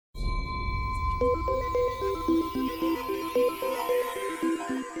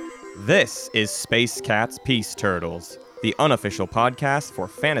This is Space Cats Peace Turtles, the unofficial podcast for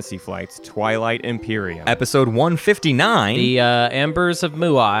Fantasy Flight's Twilight Imperium. Episode 159. The Embers of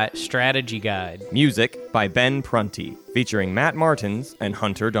Muat Strategy Guide. Music by Ben Prunty, featuring Matt Martins and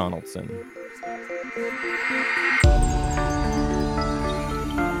Hunter Donaldson.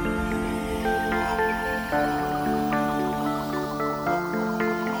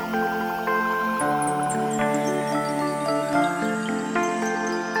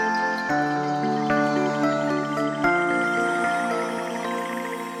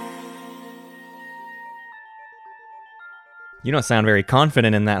 You don't sound very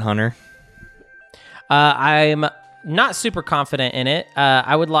confident in that, Hunter. I'm not super confident in it.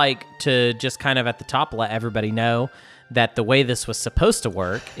 I would like to just kind of at the top let everybody know that the way this was supposed to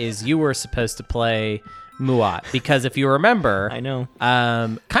work is you were supposed to play Muat. Because if you remember, I know.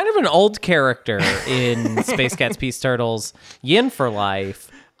 Kind of an old character in Space Cats Peace Turtles, Yin for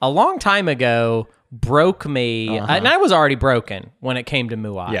Life, a long time ago broke me, and I was already broken when it came to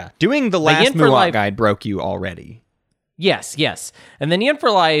Muat. Yeah, doing the last Muat guide broke you already. Yes. And then Yin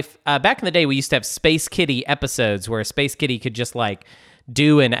for Life, back in the day, we used to have Space Kitty episodes where Space Kitty could just like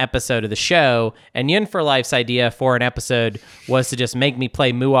do an episode of the show. And Yin for Life's idea for an episode was to just make me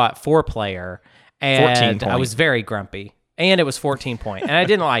play Muat 4-player. And I was very grumpy. And it was 14 point. And I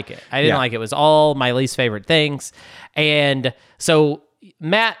didn't like it. I didn't like it. It was all my least favorite things. And so,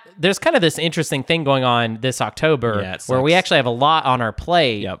 Matt, there's kind of this interesting thing going on this October where we actually have a lot on our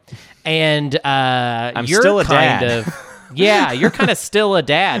plate. Yep. And you're still a kind dad. Yeah, you're kind of still a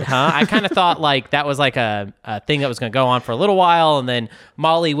dad, huh? I kind of thought like that was like a thing that was going to go on for a little while, and then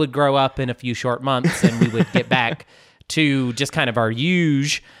Molly would grow up in a few short months, and we would get back to just kind of our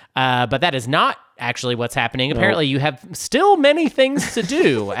usual. But that is not actually what's happening. Apparently, you have still many things to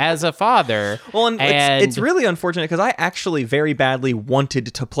do as a father. Well, and it's really unfortunate because I actually very badly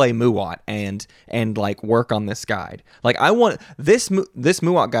wanted to play Muat and like work on this guide. Like I want this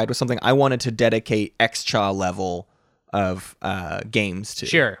Muat guide was something I wanted to dedicate Xcha level of games to.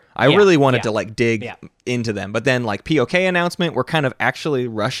 Sure. I really wanted to like dig into them. But then like POK announcement, we're kind of actually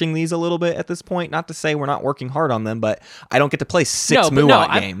rushing these a little bit at this point. Not to say we're not working hard on them, but I don't get to play six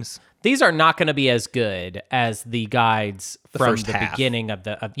Muat games. These are not going to be as good as the guides from the half. Beginning of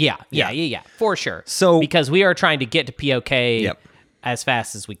the for sure. So because we are trying to get to POK as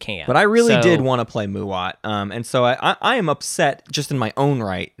fast as we can. But I really did want to play Muat, and so I am upset just in my own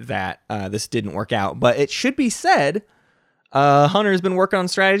right that this didn't work out. But it should be said, Hunter's been working on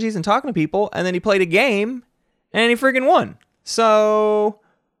strategies and talking to people, and then he played a game, and he freaking won. So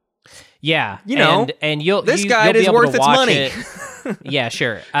yeah, you know, and this guide is worth its money. Yeah,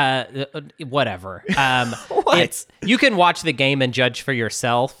 sure. Whatever. What? You can watch the game and judge for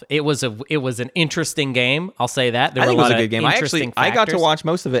yourself. It was an interesting game. I'll say that. I think it was a good game. I got to watch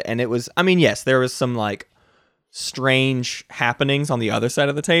most of it, and it was. I mean, yes, there was some like strange happenings on the other side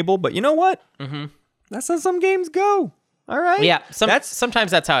of the table, but you know what? Mm-hmm. That's how some games go. All right. Yeah.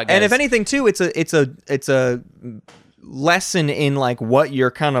 Sometimes that's how it goes. And if anything, too, it's a lesson in like what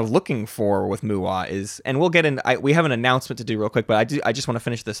you're kind of looking for with Muat is, and we'll get in. We have an announcement to do real quick, but I just want to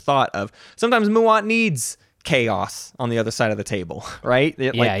finish this thought of sometimes Muat needs chaos on the other side of the table, right?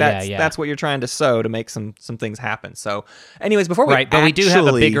 That's what you're trying to sow to make some things happen. So, anyways, before we we do have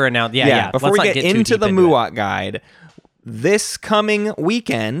a bigger announcement. Before we get into the Muat guide. This coming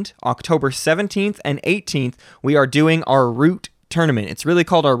weekend, October 17th and 18th, we are doing our Root tournament. It's really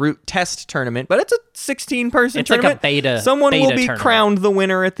called our Root Test Tournament, but it's a 16-person tournament. Like a beta. Someone will be tournament. Crowned the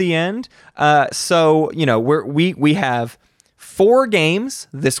winner at the end. So, you know, we have 4 games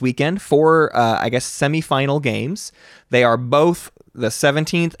this weekend, 4, semifinal games. They are both the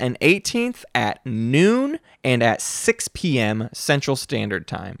 17th and 18th at noon and at 6 p.m. Central Standard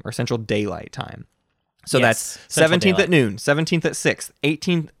Time, or Central Daylight Time. So that's 17th at noon, 17th at 6,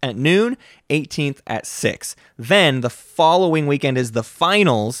 18th at noon, 18th at 6. Then the following weekend is the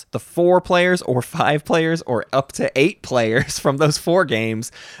finals, the 4 players or 5 players or up to 8 players from those 4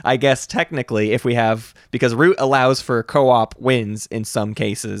 games. I guess technically if we have, because Root allows for co-op wins in some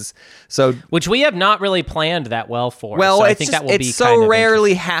cases. So which we have not really planned that well for. Well, so I think that will be so kind of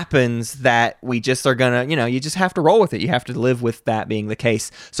rarely happens that we just are going to, you just have to roll with it. You have to live with that being the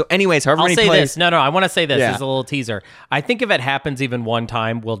case. So anyways, however many players... This. No, I want to say this as a little teaser. I think if it happens even one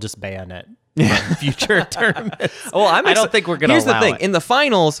time, we'll just ban it from future tournaments. Well, I don't think we're going to allow Here's the thing. it. In the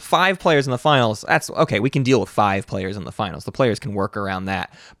finals, 5 players in the finals, that's okay. We can deal with 5 players in the finals. The players can work around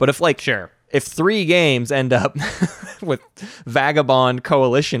that. But if if 3 games end up with Vagabond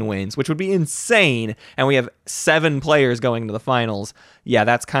Coalition wins, which would be insane, and we have 7 players going to the finals, yeah,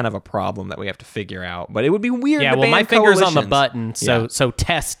 that's kind of a problem that we have to figure out. But it would be weird. Yeah, to well, my ban finger's on the coalitions. button, so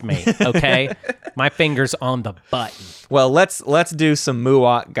test me, okay? My finger's on the button. Well, let's do some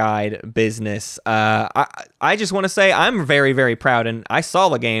Muat guide business. I just want to say I'm very, very proud, and I saw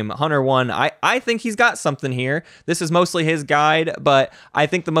the game. Hunter won. I think he's got something here. This is mostly his guide, but I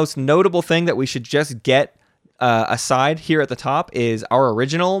think the most notable thing that we should just get aside here at the top is our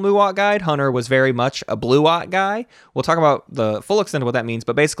original Muat guide. Hunter was very much a Bluot guy. We'll talk about the full extent of what that means,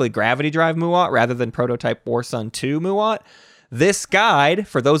 but basically Gravity Drive Muat rather than Prototype War Sun 2 Muat. This guide,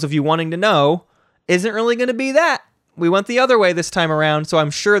 for those of you wanting to know, isn't really going to be that. We went the other way this time around, so I'm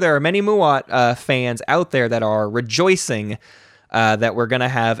sure there are many Muat fans out there that are rejoicing that we're going to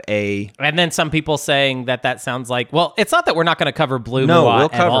have a... And then some people saying that sounds like, well, it's not that we're not going to cover blue No, Muat we'll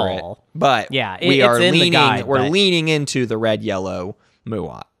at cover all. it. But yeah, we it's are in the leaning, guide, we're but- leaning into the red-yellow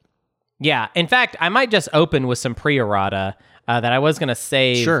Muat. Yeah, in fact, I might just open with some pre-errata that I was going to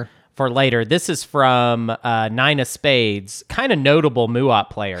save Sure. for later. This is from Nine of Spades, kind of notable Muat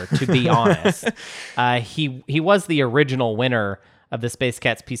player, to be honest. He was the original winner of the Space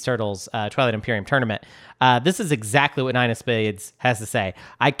Cats Peace Turtles Twilight Imperium tournament. This is exactly what Nine of Spades has to say.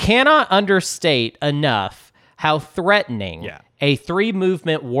 I cannot understate enough how threatening a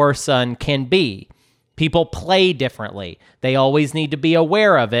 3-movement War Sun can be. People play differently. They always need to be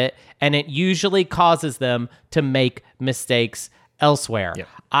aware of it, and it usually causes them to make mistakes elsewhere.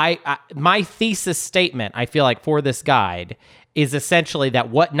 My thesis statement, I feel like, for this guide is essentially that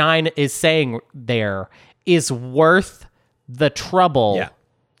what 9 is saying there is worth the trouble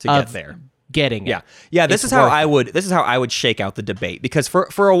to get there. Getting it. Yeah, this It's is how worth I would shake out the debate, because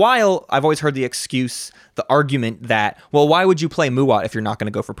for a while I've always heard the argument that, well, why would you play Muat if you're not going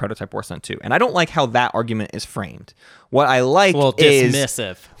to go for Prototype War Sun 2? And I don't like how that argument is framed. What I like is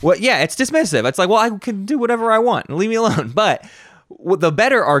dismissive. It's dismissive. It's like, well, I can do whatever I want. Leave me alone. But the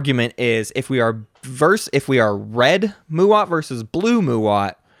better argument is if we are red Muat versus blue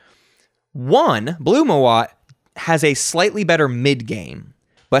Muat, blue Muat has a slightly better mid game,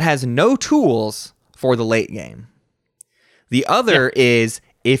 but has no tools for the late game. The other is,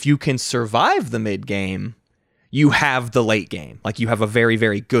 if you can survive the mid game, you have the late game. Like, you have a very,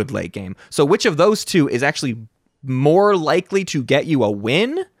 very good late game. So which of those two is actually more likely to get you a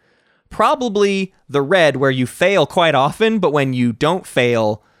win? Probably the red, where you fail quite often, but when you don't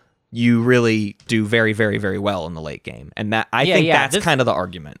fail, you really do very, very, very well in the late game. And that I think that's kind of the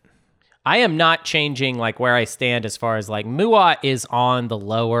argument. I am not changing like where I stand as far as like Muat is on the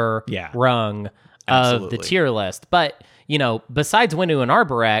lower rung of the tier list. But, you know, besides Winnu and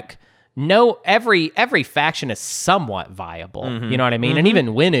Arborek, every faction is somewhat viable. You know what I mean? And even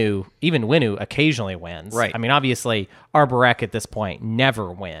Winnu occasionally wins. Right. I mean, obviously Arborek at this point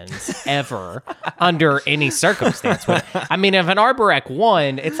never wins ever under any circumstance. I mean, if an Arborek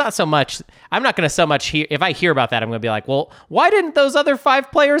won, it's not so much. I'm not going to so much hear. If I hear about that, I'm going to be like, well, why didn't those other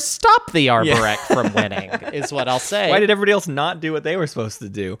 5 players stop the Arborek from winning? Is what I'll say. Why did everybody else not do what they were supposed to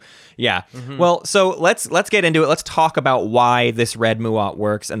do? Yeah. Well, so let's get into it. Let's talk about why this red Muat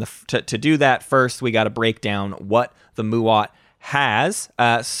works. And to do that, first we got to break down what the Muat has.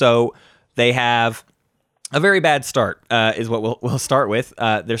 So they have a very bad start, is what we'll start with.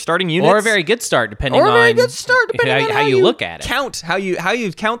 They're starting units, or a very good start, depending on how you look at it. How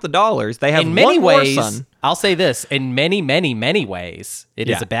you count the dollars. They have in many one ways. War Sun. I'll say this: in many, many, many ways, it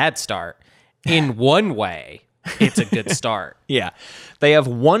is a bad start. In one way, it's a good start. Yeah. They have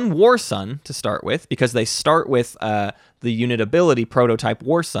one War Sun to start with, because they start with the unit ability Prototype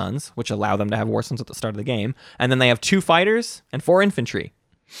War Suns, which allow them to have War Suns at the start of the game. And then they have 2 fighters and 4 infantry.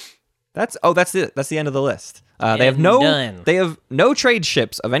 That's it. That's the end of the list. They have no trade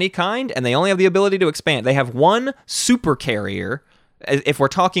ships of any kind, and they only have the ability to expand. They have 1 super carrier. If we're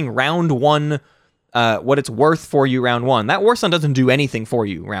talking round 1, what it's worth for you round 1, that War Sun doesn't do anything for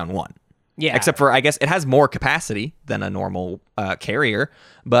you round 1. Yeah. Except for, I guess, it has more capacity than a normal carrier.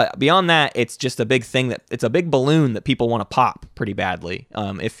 But beyond that, it's just a big thing it's a big balloon that people want to pop pretty badly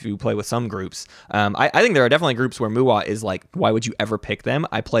if you play with some groups. I think there are definitely groups where Muat is like, why would you ever pick them?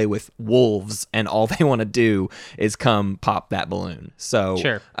 I play with wolves, and all they want to do is come pop that balloon. So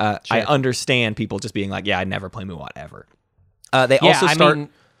Sure. I understand people just being like, yeah, I'd never play Muat ever. They also start...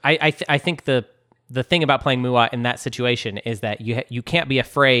 I mean, I think the thing about playing Muat in that situation is that you can't be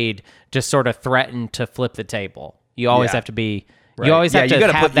afraid to sort of threaten to flip the table. You always have to be You always have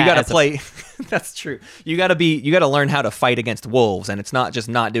to have that. You gotta as a- play. That's true. You gotta learn how to fight against wolves, and it's not just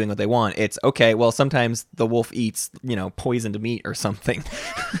not doing what they want. It's okay. Well, sometimes the wolf eats, poisoned meat or something.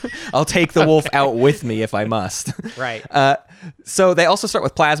 I'll take the wolf out with me if I must. Right. So they also start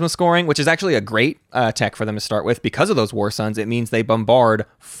with plasma scoring, which is actually a great tech for them to start with because of those War Suns. It means they bombard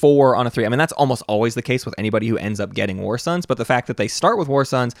 4 on a 3. I mean, that's almost always the case with anybody who ends up getting War Suns. But the fact that they start with War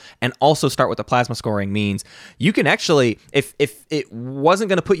Suns and also start with the plasma scoring means you can actually, if it wasn't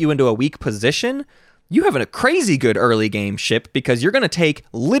going to put you into a weak position, you have a crazy good early game ship because you're going to take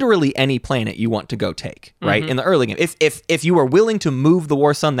literally any planet you want to go take, right? In the early game. If you are willing to move the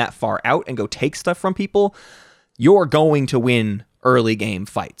War Sun that far out and go take stuff from people, you're going to win early game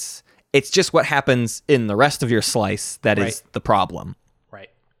fights. It's just what happens in the rest of your slice that is the problem. Right.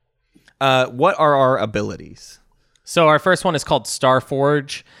 What are our abilities? So our first one is called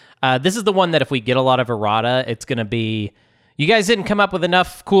Starforge. This is the one that if we get a lot of errata, it's going to be... You guys didn't come up with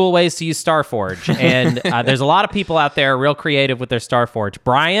enough cool ways to use Starforge. And there's a lot of people out there real creative with their Starforge.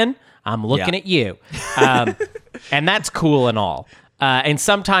 Brian, I'm looking at you. And that's cool and all. And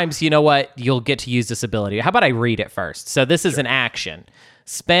sometimes, you know what? You'll get to use this ability. How about I read it first? So this is an action.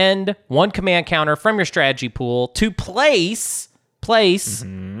 Spend 1 command counter from your strategy pool to place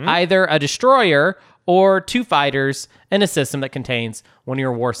either a destroyer or 2 fighters in a system that contains one of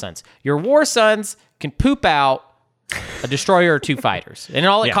your War Suns. Your War Suns can poop out a destroyer or 2 fighters. And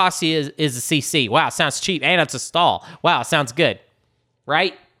all it costs you is a CC. Wow, sounds cheap. And it's a stall. Wow, sounds good.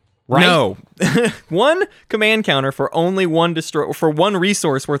 Right? No. 1 command counter for only 1 destroyer for 1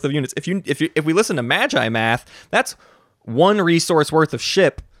 resource worth of units. If we listen to Magi math, that's 1 resource worth of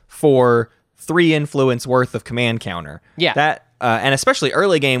ship for 3 influence worth of command counter. Yeah. That and especially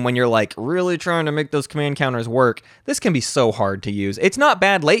early game when you're like really trying to make those command counters work, this can be so hard to use. It's not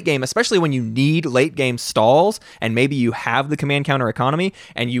bad late game, especially when you need late game stalls and maybe you have the command counter economy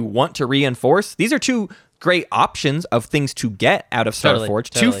and you want to reinforce. These are 2 great options of things to get out of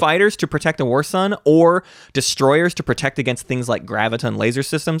Starforge. Totally. 2 fighters to protect a War Sun or destroyers to protect against things like graviton laser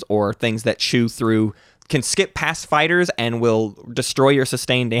systems or things that can skip past fighters and will destroy your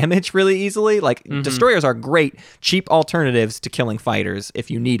sustained damage really easily. Like, destroyers are great, cheap alternatives to killing fighters if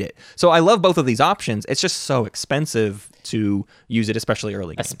you need it. So I love both of these options. It's just so expensive to use it, especially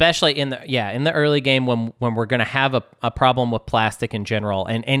early game. Especially in the early game when we're going to have a problem with plastic in general.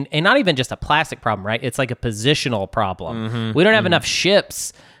 And not even just a plastic problem, right? It's like a positional problem. We don't have enough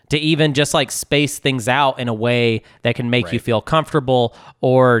ships to even just like space things out in a way that can make you feel comfortable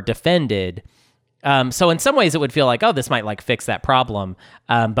or defended. So in some ways it would feel like, oh, this might like fix that problem.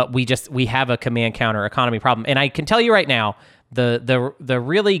 But we have a command counter economy problem. And I can tell you right now, the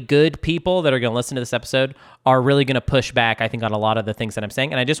really good people that are going to listen to this episode are really going to push back, I think, on a lot of the things that I'm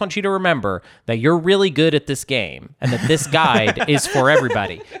saying. And I just want you to remember that you're really good at this game and that this guide is for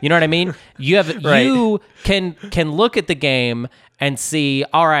everybody. You know what I mean? You can look at the game and see,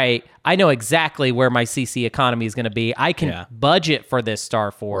 all right, I know exactly where my CC economy is going to be. I can budget for this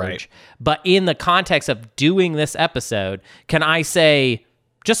Starforge. Right. But in the context of doing this episode, can I say,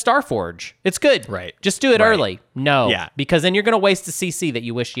 just Starforge? It's good. Right. Just do it early. No. Yeah. Because then you're going to waste a CC that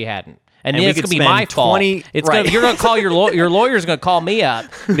you wish you hadn't. And then we it's could going to be my spend fault. 20 You're going to call your lawyer's going to call me up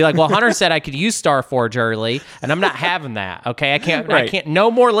and be like, well, Hunter said I could use Starforge early, and I'm not having that. Okay, I can't.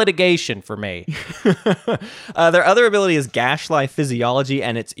 No more litigation for me. Their other ability is Gashly Physiology,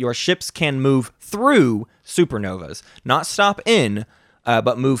 and it's your ships can move through supernovas, not stop in,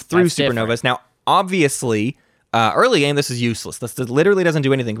 but move through That's supernovas. different. Now, obviously, early game this is useless. This literally doesn't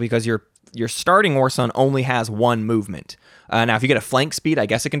do anything because your starting War Sun only has 1 movement. Now, if you get a flank speed, I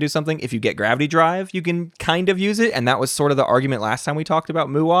guess it can do something. If you get gravity drive, you can kind of use it, and that was sort of the argument last time we talked about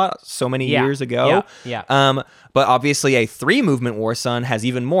Muat so many years ago. Yeah. But obviously, a 3-movement War Sun has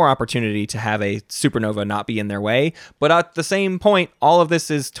even more opportunity to have a supernova not be in their way. But at the same point, all of this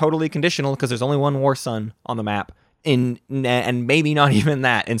is totally conditional because there's only 1 War Sun on the map. And maybe not even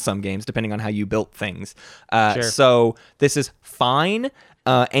that in some games, depending on how you built things. So this is fine.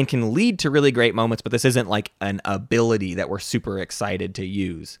 And can lead to really great moments, but this isn't like an ability that we're super excited to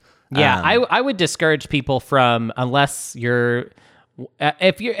use. Yeah, I would discourage people from, unless you're,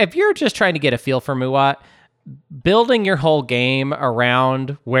 if you're just trying to get a feel for Muat, building your whole game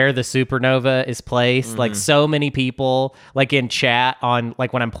around where the supernova is placed. Like so many people, like in chat on,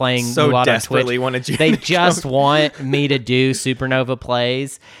 like when I'm playing Muat on Twitch, wanted you they to just want me to do supernova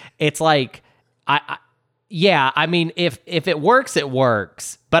plays. It's like, I mean, if it works, it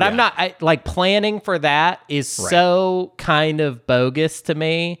works. But I'm not like planning for that is so kind of bogus to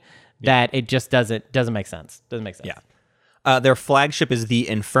me that it just doesn't make sense. Doesn't make sense. Yeah. Their flagship is the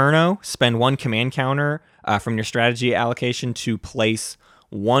Inferno. Spend 1 command counter from your strategy allocation to place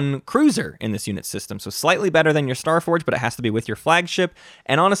 1 cruiser in this unit system. So slightly better than your Starforge, but it has to be with your flagship.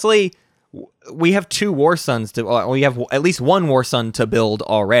 And honestly, we have 2 War Suns we have at least 1 War Sun to build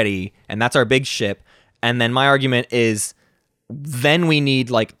already, and that's our big ship. And then my argument is, then we need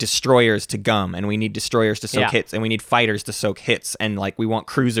like destroyers to gum, and we need destroyers to soak hits, and we need fighters to soak hits, and like we want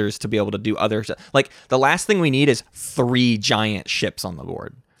cruisers to be able to do other like the last thing we need is 3 giant ships on the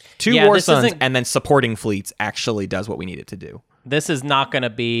board. 2 War Suns and then supporting fleets actually does what we need it to do. This is not going to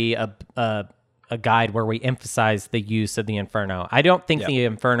be a guide where we emphasize the use of the Inferno. I don't think the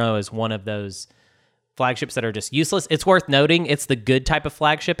Inferno is one of those flagships that are just useless. It's worth noting it's the good type of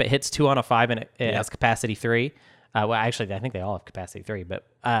flagship. It hits 2 on a 5 and it has capacity 3. Well, actually, I think they all have capacity 3, but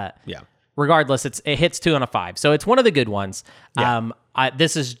regardless, it hits 2 on a 5. So it's one of the good ones. Yeah.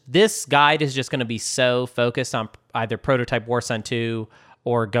 This guide is just going to be so focused on either prototype War Sun 2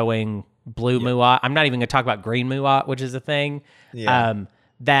 or going blue Muat. I'm not even going to talk about green Muat, which is a thing. Yeah.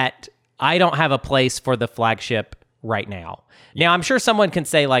 That I don't have a place for the flagship right now. Now, I'm sure someone can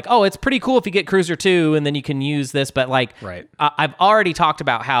say like, oh, it's pretty cool if you get Cruiser 2 and then you can use this. But like, I've already talked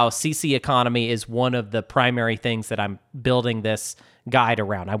about how CC economy is one of the primary things that I'm building this guide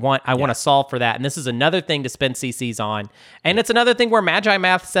around. I want to solve for that. And this is another thing to spend CCs on. And it's another thing where Magi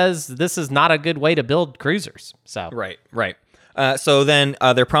Math says this is not a good way to build cruisers. So Right. So then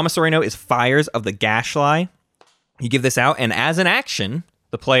their promissory note is Fires of the Gashly. You give this out, and as an action,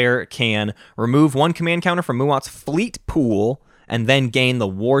 the player can remove 1 command counter from Muat's fleet pool and then gain the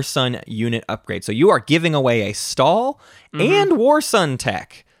War Sun unit upgrade. So you are giving away a stall and War Sun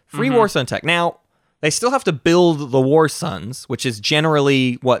tech. Free War Sun tech. Now, they still have to build the War Suns, which is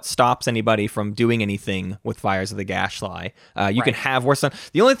generally what stops anybody from doing anything with Fires of the Gashly. You can have War Sun.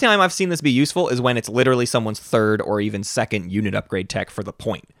 The only time I've seen this be useful is when it's literally someone's 3rd or even 2nd unit upgrade tech for the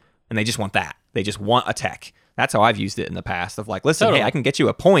point. And they just want that. They just want a tech. That's how I've used it in the past of like, listen, hey, I can get you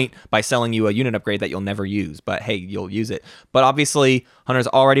a point by selling you a unit upgrade that you'll never use, but hey, you'll use it. But obviously, Hunter's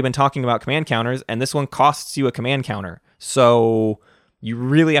already been talking about command counters, and this one costs you a command counter. So you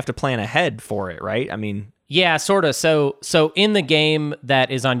really have to plan ahead for it, right? I mean... Yeah, sort of. So in the game that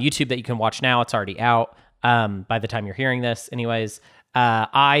is on YouTube that you can watch now, it's already out by the time you're hearing this anyways.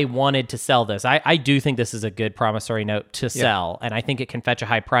 I wanted to sell this. I do think this is a good promissory note to sell, and I think it can fetch a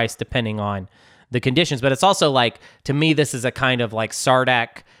high price depending on the conditions, but it's also like, to me, this is a kind of like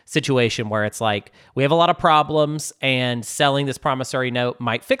Sardak situation where it's like, we have a lot of problems and selling this promissory note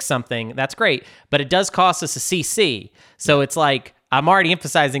might fix something. That's great, but it does cost us a CC. So it's like, I'm already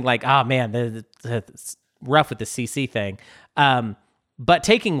emphasizing like, oh man, it's rough with the CC thing. But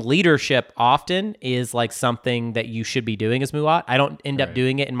taking leadership often is like something that you should be doing as Muat. I don't end up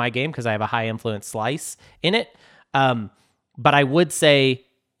doing it in my game because I have a high influence slice in it. But I would say,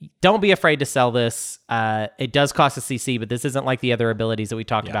 don't be afraid to sell this. It does cost a CC, but this isn't like the other abilities that we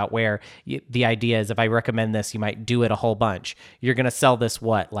talked about where the idea is if I recommend this, you might do it a whole bunch. You're going to sell this,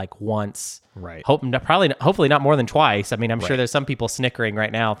 like once? Right. Hopefully not more than twice. I mean, I'm sure there's some people snickering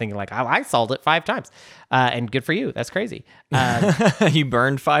right now thinking like, oh, I sold it 5 times. And good for you. That's crazy. You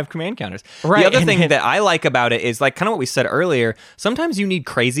burned 5 command counters. Right. The other thing that I like about it is like kind of what we said earlier. Sometimes you need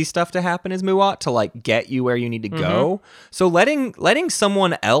crazy stuff to happen as Muat to like get you where you need to go. So letting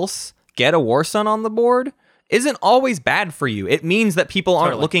someone else get a War Sun on the board isn't always bad for you. It means that people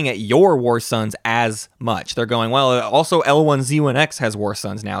aren't looking at your War Suns as much. They're going, well, also L1Z1X has War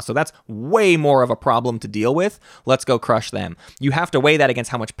Suns now, so that's way more of a problem to deal with. Let's go crush them. You have to weigh that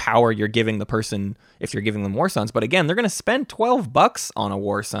against how much power you're giving the person if you're giving them War Suns. But again, they're going to spend $12 on a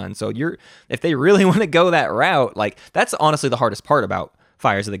War Sun. So if they really want to go that route, like that's honestly the hardest part about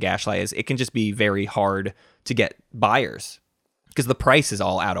Fires of the Gashly is it can just be very hard to get buyers. Because the price is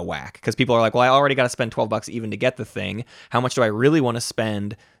all out of whack. Because people are like, well, I already got to spend $12 even to get the thing. How much do I really want to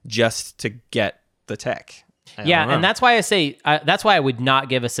spend just to get the tech? And that's why I say, that's why I would not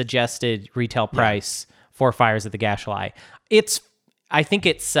give a suggested retail price for Fires of the Gashly. I think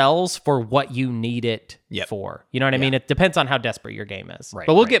it sells for what you need it for. You know what I mean? It depends on how desperate your game is. Right,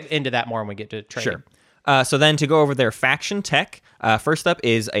 but we'll get into that more when we get to trading. Sure. So then to go over their faction tech, first up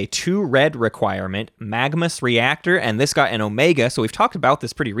is a 2 red requirement, Magmus Reactor, and this got an Omega, so we've talked about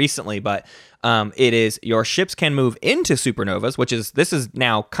this pretty recently, but it is your ships can move into supernovas, this is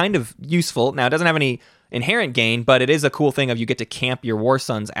now kind of useful. Now, it doesn't have any inherent gain, but it is a cool thing of you get to camp your War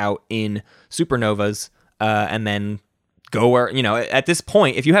Suns out in supernovas, and then go where, at this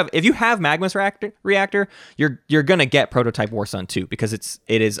point, if you have Magmus Reactor, you're gonna get Prototype War Sun 2 because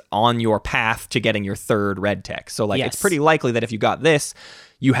it is on your path to getting your 3rd red tech. So it's pretty likely that if you got this,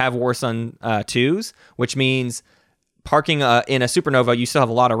 you have War Sun 2s, which means parking in a supernova, you still have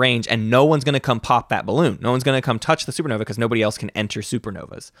a lot of range, and no one's going to come pop that balloon. No one's going to come touch the supernova because nobody else can enter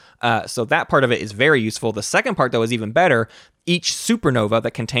supernovas. So that part of it is very useful. The second part, though, is even better. Each supernova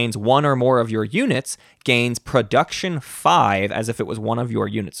that contains one or more of your units gains production 5 as if it was one of your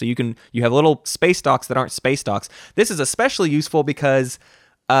units. So you have little space docks that aren't space docks. This is especially useful because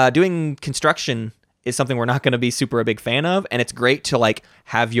doing construction is something we're not going to be super a big fan of, and it's great to like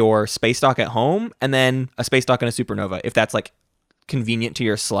have your space dock at home and then a space dock and a supernova. If that's like convenient to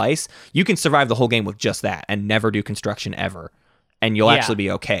your slice, you can survive the whole game with just that and never do construction ever, and you'll actually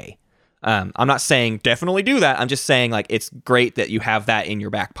be okay. I'm not saying definitely do that. I'm just saying like it's great that you have that in your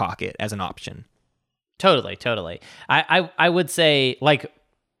back pocket as an option. Totally. I would say like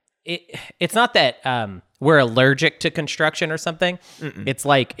it's not that we're allergic to construction or something. Mm-mm. It's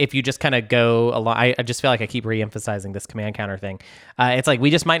like if you just kind of go along, I just feel like I keep re-emphasizing this command counter thing. It's like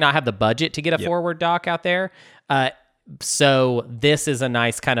we just might not have the budget to get a forward dock out there. So this is a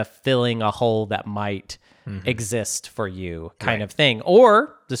nice kind of filling a hole that might exist for you kind of thing.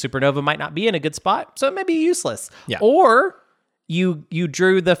 Or the supernova might not be in a good spot, so it may be useless. Yeah. Or you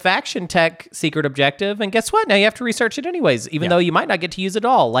drew the faction tech secret objective, and guess what? Now you have to research it anyways, even though you might not get to use it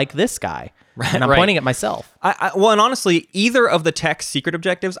all, like this guy. Right, and I'm pointing at myself. Well, and honestly, either of the tech secret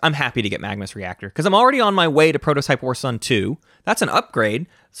objectives, I'm happy to get Magnus Reactor, because I'm already on my way to Prototype War Sun 2. That's an upgrade.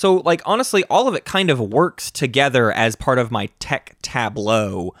 So, like, honestly, all of it kind of works together as part of my tech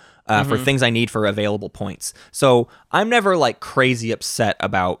tableau for things I need for available points. So I'm never like crazy upset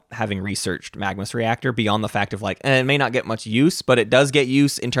about having researched Magnus Reactor beyond the fact of like, it may not get much use, but it does get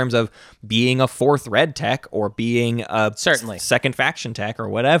use in terms of being a 4th red tech or being a second faction tech or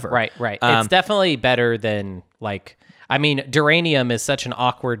whatever. Right. It's definitely better than like, I mean, Duranium is such an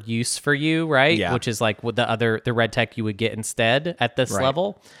awkward use for you, right? Yeah. Which is like with the red tech you would get instead at this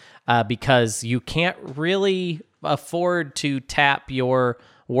level, because you can't really afford to tap your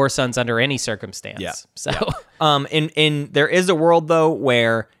War Suns under any circumstance. Yeah. So, there is a world though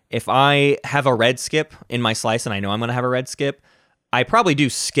where if I have a red skip in my slice and I know I'm going to have a red skip, I probably do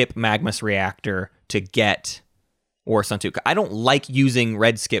skip Magnus Reactor to get War Sun 2. I don't like using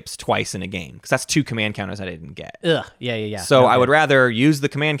red skips twice in a game because that's 2 command counters I didn't get. Ugh. Yeah. So I would rather use the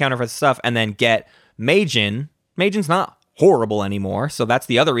command counter for the stuff and then get Majin. Majin's not horrible anymore, so that's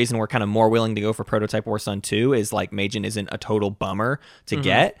the other reason we're kind of more willing to go for Prototype War Sun 2 is like Majin isn't a total bummer to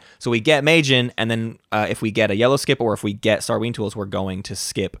get. So we get Majin, and then if we get a yellow skip or if we get Sarween Tools, we're going to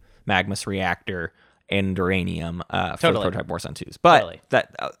skip Magnus Reactor and Duranium for the Prototype War Sun 2s. But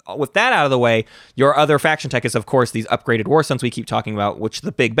that with that out of the way, your other faction tech is, of course, these upgraded War Suns we keep talking about, which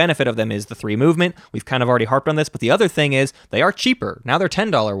the big benefit of them is the 3 movement. We've kind of already harped on this, but the other thing is they are cheaper. Now they're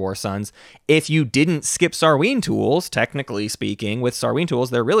 $10 War Suns. If you didn't skip Sarween Tools, technically speaking, with Sarween Tools,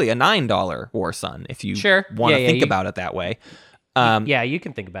 they're really a $9 War Sun if you want to think about it that way. You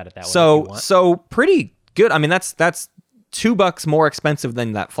can think about it that way. So pretty good. I mean, that's $2 more expensive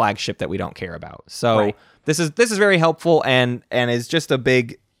than that flagship that we don't care about. So this is very helpful and is just a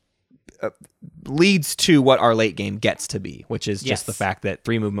big leads to what our late game gets to be, which is just the fact that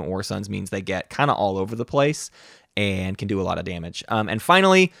 3 movement War Suns means they get kind of all over the place and can do a lot of damage. And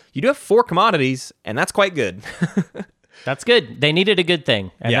finally, you do have 4 commodities, and that's quite good. That's good. They needed a good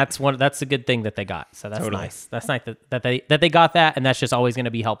thing, and that's a good thing that they got. So that's nice. That's nice that they got that, and that's just always going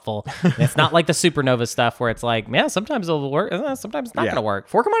to be helpful. It's not like the supernova stuff where it's like, man, sometimes it'll work, sometimes it's not going to work.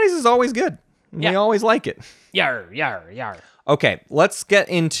 4 commodities is always good. We always like it. Yar. Okay, let's get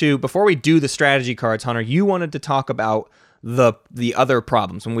into, before we do the strategy cards, Hunter, you wanted to talk about the other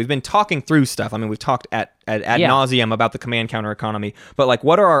problems. When we've been talking through stuff, I mean, we've talked ad nauseum about the command counter economy, but like,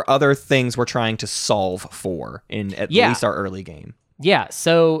 what are our other things we're trying to solve for in at least our early game? Yeah.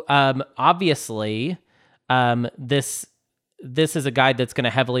 So obviously, this is a guide that's going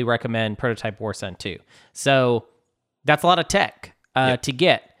to heavily recommend Prototype War Sun 2. So that's a lot of tech to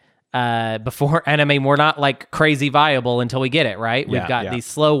get before, and I mean, we're not like crazy viable until we get it, right? We've got these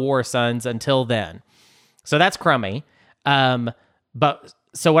slow War Suns until then. So that's crummy. But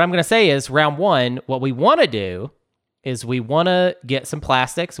so what I'm going to say is round 1, what we want to do is we want to get some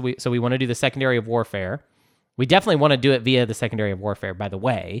plastics. So we want to do the Secondary of Warfare. We definitely want to do it via the Secondary of Warfare, by the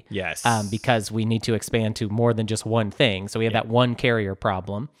way. Yes. Because we need to expand to more than just one thing. So we have that one carrier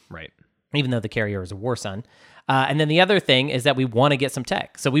problem. Right. Even though the carrier is a War Sun. And then the other thing is that we want to get some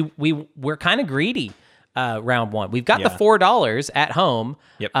tech. So we're kind of greedy. Round 1. We've got the $4 at home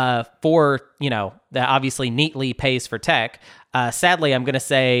for, that obviously neatly pays for tech. Sadly, I'm going to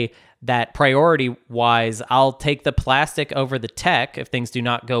say that priority-wise, I'll take the plastic over the tech if things do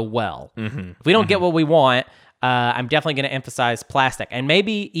not go well. If we don't get what we want, I'm definitely going to emphasize plastic. And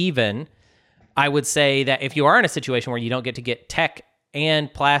maybe even I would say that if you are in a situation where you don't get to get tech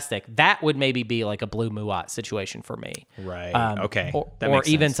and plastic, that would maybe be like a blue Muat situation for me. Right. Okay. That Or makes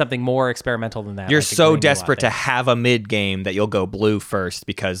even sense. something more experimental than that. You're like the so green desperate Muat to thing. have a mid game that you'll go blue first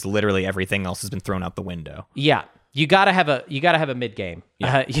because literally everything else has been thrown out the window. Yeah. You gotta have a mid game.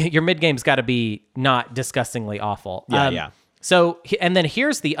 Your mid game's got to be not disgustingly awful. Yeah. So, and then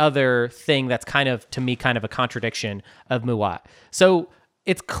here's the other thing that's kind of, to me, kind of a contradiction of Muat. So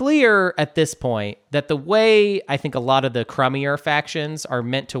it's clear at this point that the way I think a lot of the crummier factions are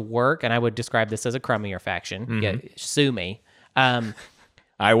meant to work, and I would describe this as a crummier faction. Yeah, sue me.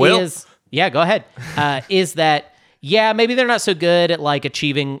 I will. Go ahead. Is that, maybe they're not so good at like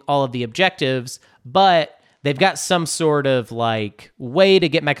achieving all of the objectives, but they've got some sort of like way to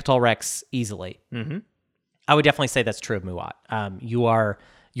get Mechatol Rex easily. Mm-hmm. I would definitely say that's true of Muat.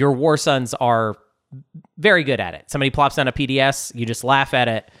 Your War Sons are very good at it. Somebody plops down a PDS, you just laugh at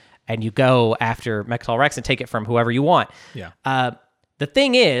it, and you go after Mechatol Rex and take it from whoever you want. Yeah. The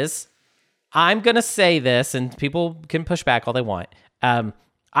thing is, I'm going to say this, and people can push back all they want.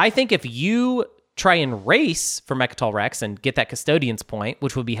 I think if you try and race for Mechatol Rex and get that Custodian's point,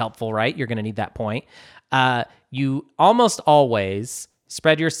 which would be helpful, right? You're going to need that point. You almost always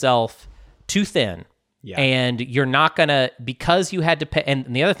spread yourself too thin. Yeah. And you're not going to, because you had to pay, and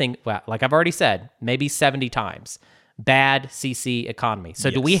the other thing, well, like I've already said, maybe 70 times, bad CC economy.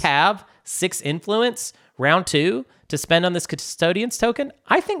 So do we have 6 influence round 2 to spend on this Custodian's token?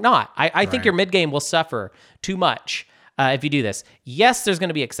 I think not. I think your mid game will suffer too much if you do this. Yes, there's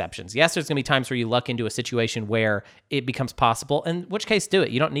going to be exceptions. Yes, there's going to be times where you luck into a situation where it becomes possible, in which case do it.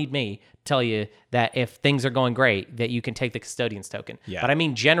 You don't need me to tell you that if things are going great, that you can take the Custodian's token. Yeah. But I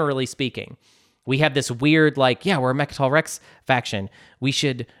mean, generally speaking, we have this weird, like, we're a Mechatol Rex faction. We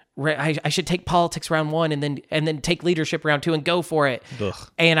should, I should take politics round 1 and then take leadership round 2 and go for it. Ugh.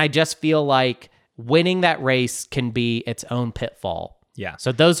 And I just feel like winning that race can be its own pitfall. Yeah.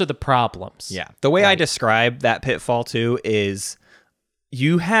 So those are the problems. Yeah. The way I describe that pitfall too is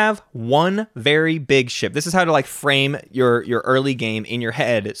you have one very big ship. This is how to like frame your early game in your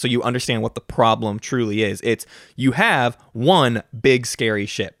head so you understand what the problem truly is. It's you have one big scary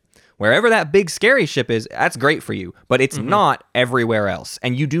ship. Wherever that big scary ship is, that's great for you, but it's not everywhere else.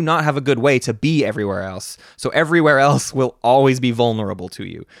 And you do not have a good way to be everywhere else. So everywhere else will always be vulnerable to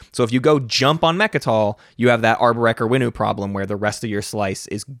you. So if you go jump on Mechatol, you have that Arborek or Winnu problem where the rest of your slice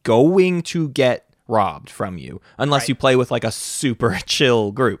is going to get robbed from you unless you play with like a super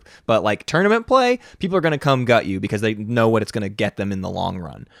chill group. But like tournament play, people are going to come gut you because they know what it's going to get them in the long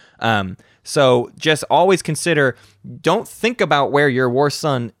run. So just always consider, don't think about where your War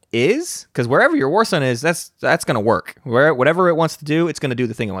Sun is, because wherever your War Sun is, that's going to work. Whatever it wants to do, it's going to do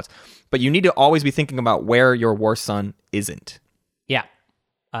the thing it wants. But you need to always be thinking about where your War Sun isn't. Yeah.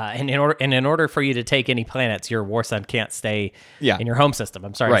 And in order for you to take any planets, your War Sun can't stay in your home system.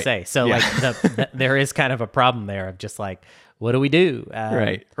 I'm sorry to say. So there is kind of a problem there of just like, what do we do?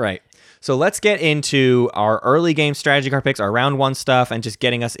 Right. So let's get into our early game strategy card picks, our round 1 stuff, and just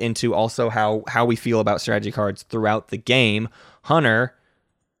getting us into also how we feel about strategy cards throughout the game. Hunter,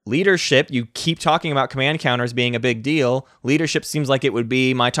 leadership, you keep talking about command counters being a big deal. Leadership seems like it would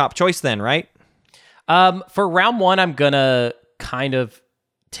be my top choice then, right? For round 1, I'm going to kind of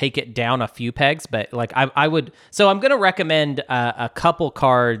take it down a few pegs, but like I would, so I'm going to recommend a couple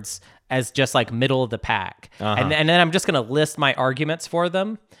cards as just like middle of the pack. And then I'm just going to list my arguments for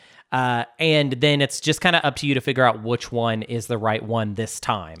them. And then it's just kind of up to you to figure out which one is the right one this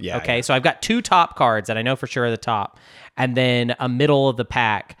time. So I've got 2 top cards that I know for sure are the top, and then a middle of the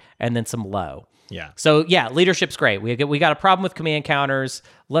pack, and then some low. Yeah. So leadership's great. We got a problem with command counters.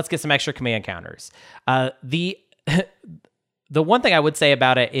 Let's get some extra command counters. The one thing I would say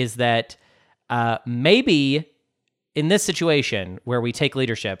about it is that maybe in this situation where we take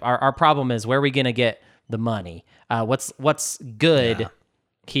leadership, our problem is where are we going to get the money? What's good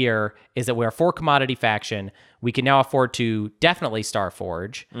here is that we're a 4 commodity faction. We can now afford to definitely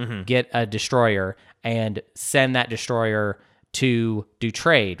Starforge, get a destroyer, and send that destroyer to do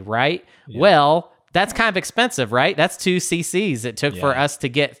trade, right? Yeah. Well, that's kind of expensive, right? That's 2 CCs it took for us to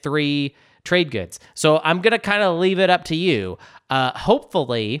get 3 trade goods. So I'm going to kind of leave it up to you.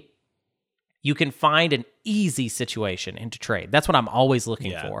 Hopefully, you can find an easy situation into trade. That's what I'm always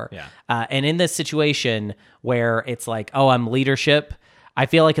looking for. Yeah. And in this situation where it's like, oh, I'm leadership, I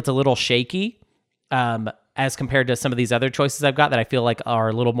feel like it's a little shaky. as compared to some of these other choices I've got that I feel like are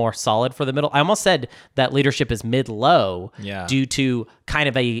a little more solid for the middle. I almost said that leadership is mid-low due to kind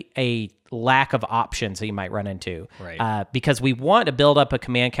of a lack of options that you might run into. Right. Because we want to build up a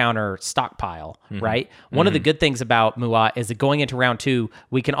command counter stockpile, right? One of the good things about Muat is that going into round 2,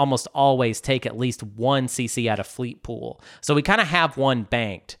 we can almost always take at least one CC out of fleet pool. So we kind of have one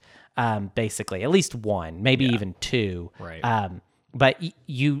banked, basically, at least one, maybe even 2. Right. But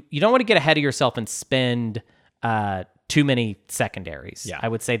you don't want to get ahead of yourself and spend too many secondaries. Yeah. I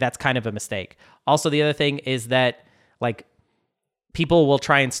would say that's kind of a mistake. Also, the other thing is that like people will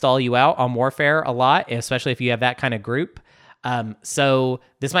try and stall you out on warfare a lot, especially if you have that kind of group. So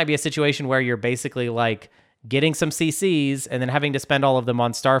this might be a situation where you're basically like getting some CCs and then having to spend all of them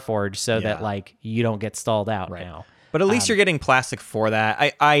on Starforge so that like you don't get stalled out now. But at least you're getting plastic for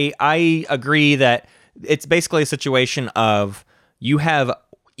that. I agree that it's basically a situation of you have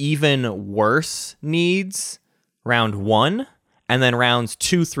even worse needs round 1, and then rounds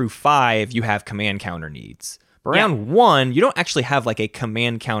 2 through 5, you have command counter needs. But round 1, you don't actually have like a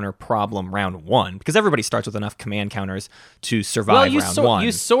command counter problem round 1 because everybody starts with enough command counters to survive round 1.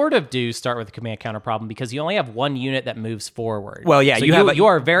 You sort of do start with a command counter problem because you only have one unit that moves forward. Well, yeah, so you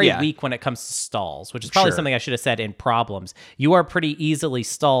are very weak when it comes to stalls, which is probably something I should have said in problems. You are pretty easily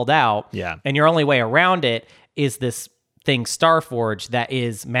stalled out, and your only way around it is this thing Starforge that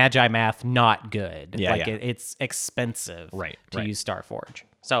is Magi math not good. It's expensive to use Starforge.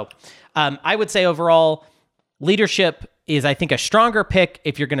 So I would say overall, leadership is, I think, a stronger pick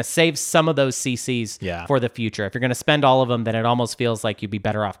if you're going to save some of those CCs for the future. If you're going to spend all of them, then it almost feels like you'd be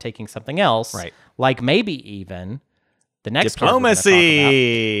better off taking something else, like maybe even the next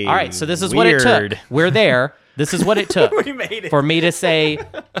diplomacy. All right, so this is what it took. We're there. This is what it took We made it. for me to say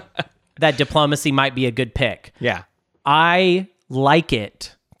that diplomacy might be a good pick. Yeah. I like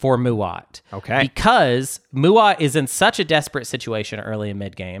it for Muat. Okay. Because Muat is in such a desperate situation early and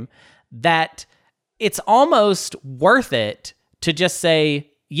mid game that it's almost worth it to just say,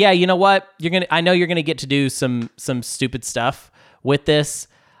 yeah, you know what? I know you're gonna get to do some stupid stuff with this.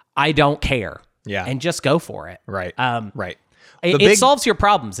 I don't care. Yeah. And just go for it. Right. Right. It solves your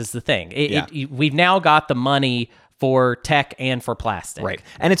problems is the thing. We've now got the money for tech and for plastic. Right.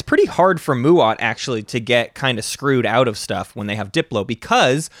 And it's pretty hard for Muat actually to get kind of screwed out of stuff when they have Diplo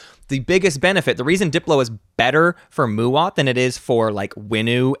because the biggest benefit, the reason Diplo is better for Muat than it is for like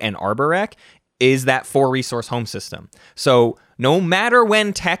Winu and Arborek is that 4-resource home system. So no matter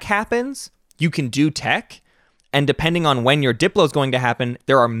when tech happens, you can do tech. And depending on when your Diplo is going to happen,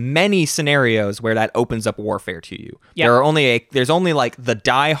 there are many scenarios where that opens up warfare to you. Yep. There's only like the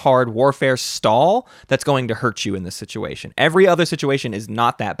die-hard warfare stall that's going to hurt you in this situation. Every other situation is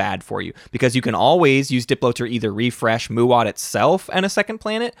not that bad for you because you can always use Diplo to either refresh Muat itself and a second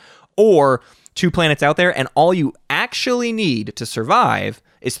planet or 2 planets out there, and all you actually need to survive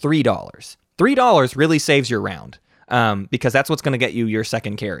is $3. $3 really saves your round because that's what's going to get you your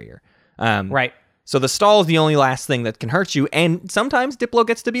second carrier. Right. So the stall is the only last thing that can hurt you, and sometimes Diplo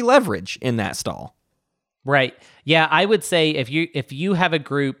gets to be leverage in that stall. Right. Yeah, I would say if you have a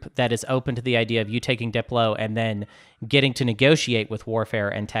group that is open to the idea of you taking Diplo and then getting to negotiate with warfare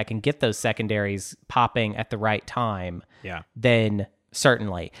and tech and get those secondaries popping at the right time, then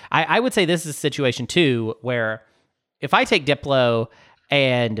certainly. I would say this is a situation too where if I take Diplo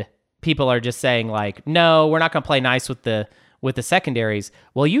and people are just saying like, no, we're not going to play nice with the secondaries.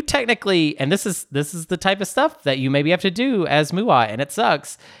 Well, you technically, and this is the type of stuff that you maybe have to do as Muat, and it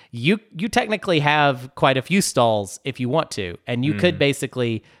sucks. You technically have quite a few stalls if you want to, and you could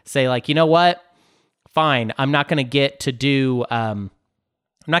basically say like, you know what? Fine, I'm not going to get to do. I'm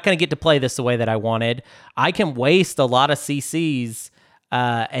not going to get to play this the way that I wanted. I can waste a lot of CCs.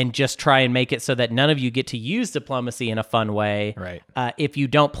 And just try and make it so that none of you get to use diplomacy in a fun way. Right. If you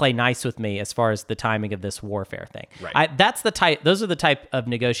don't play nice with me as far as the timing of this warfare thing. Right. Those are the type of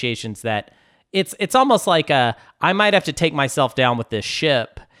negotiations that it's almost like I might have to take myself down with this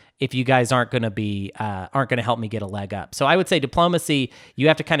ship if you guys aren't going to help me get a leg up. So I would say diplomacy, you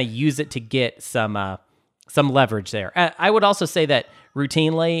have to kind of use it to get some leverage there. I would also say that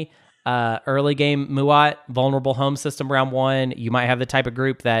routinely, early game Muat, vulnerable home system round 1. You might have the type of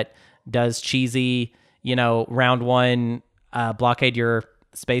group that does cheesy, round 1 blockade your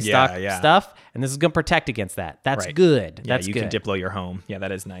space dock stuff, and this is going to protect against that. That's good. Yeah, That's you good. can Diplo your home. Yeah,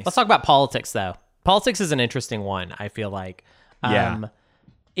 that is nice. Let's talk about politics though. Politics is an interesting one. I feel like I'm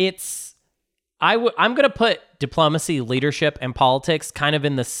going to put diplomacy, leadership, and politics kind of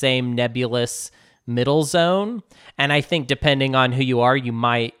in the same nebulous middle zone, and I think depending on who you are, you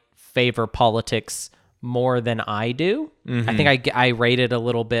might favor politics more than I do. I think I rate it a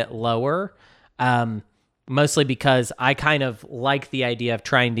little bit lower. mostly because I kind of like the idea of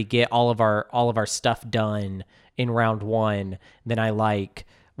trying to get all of our stuff done in round one. Then I like,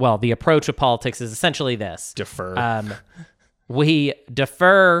 well, the approach of politics is essentially this. Defer. We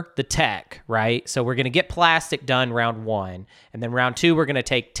defer the tech, right? So we're going to get plastic done round one, and then round two, we're going to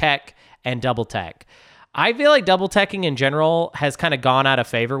take tech and double tech. I feel like double teching in general has kind of gone out of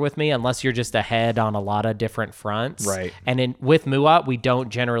favor with me unless you're just ahead on a lot of different fronts. Right. And with Muat, we don't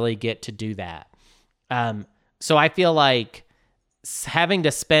generally get to do that. So I feel like having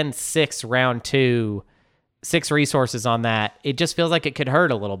to spend 6 resources on that, it just feels like it could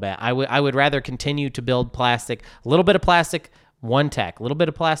hurt a little bit. I would rather continue to build plastic, a little bit of plastic, one tech, a little bit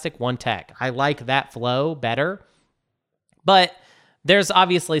of plastic, one tech. I like that flow better. But there's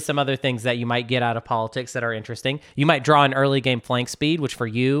obviously some other things that you might get out of politics that are interesting. You might draw an early game flank speed, which for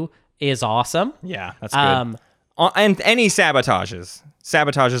you is awesome. Yeah, that's good. And any sabotages.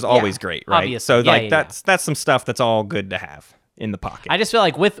 Sabotage is always great, right? Obviously. So that's some stuff that's all good to have in the pocket. I just feel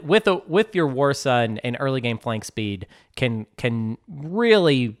like with your War Sun, an early game flank speed can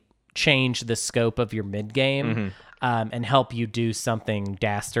really change the scope of your mid game and help you do something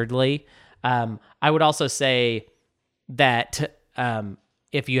dastardly. I would also say that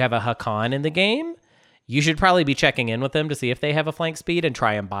if you have a Hakan in the game, you should probably be checking in with them to see if they have a flank speed and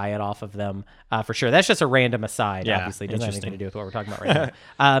try and buy it off of them for sure. That's just a random aside. Yeah, obviously, it doesn't have anything to do with what we're talking about right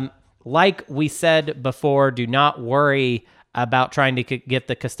now. Like we said before, do not worry about trying to get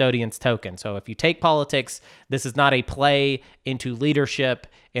the custodian's token. So if you take politics, this is not a play into leadership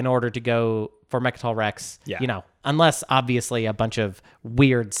in order to go for Mechatol Rex. Yeah. Unless obviously a bunch of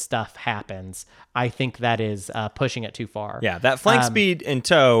weird stuff happens. I think that is pushing it too far. Yeah, that flank speed in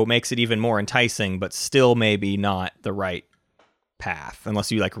tow makes it even more enticing, but still maybe not the right path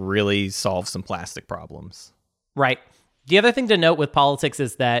unless you like really solve some plastic problems. Right. The other thing to note with politics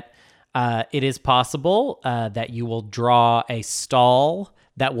is that it is possible that you will draw a stall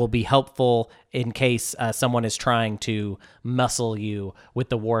that will be helpful in case someone is trying to muscle you with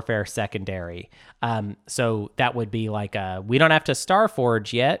the warfare secondary. So that would be like, we don't have to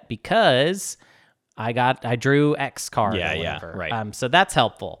Starforge yet because I drew X card. Yeah, right. So that's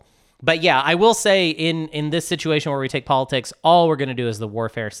helpful. But yeah, I will say in this situation where we take politics, all we're going to do is the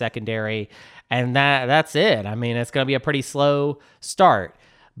warfare secondary, and that's it. I mean, it's going to be a pretty slow start.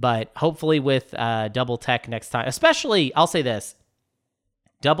 But hopefully with double tech next time, especially, I'll say this,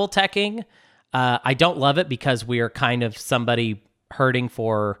 double teching, I don't love it because we are kind of somebody hurting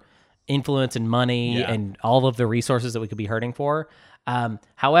for influence and money and all of the resources that we could be hurting for.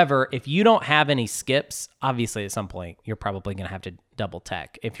 However, if you don't have any skips, obviously at some point you're probably going to have to double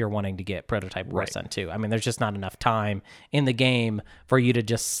tech if you're wanting to get prototype War Sun 2. I mean, there's just not enough time in the game for you to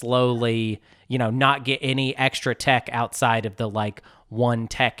just slowly, not get any extra tech outside of the like one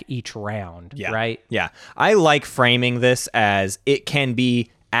tech each round, right? Yeah. I like framing this as it can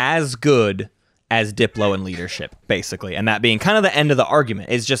be as good as Diplo and leadership, basically. And that being kind of the end of the argument.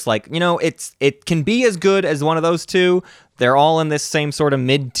 It's just like, it can be as good as one of those two. They're all in this same sort of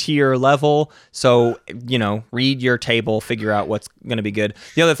mid-tier level. So, read your table, figure out what's going to be good.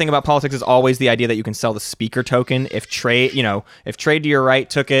 The other thing about politics is always the idea that you can sell the speaker token. If trade to your right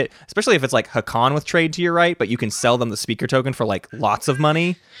took it, especially if it's like Hakan with trade to your right, but you can sell them the speaker token for like lots of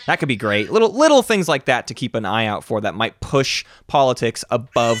money. That could be great. Little things like that to keep an eye out for that might push politics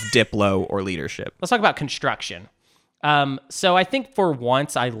above Diplo or leadership. Let's talk about construction. So I think for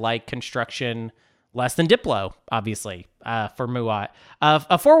once I like construction less than Diplo, obviously, for Muat.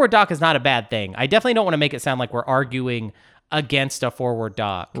 A forward dock is not a bad thing. I definitely don't want to make it sound like we're arguing against a forward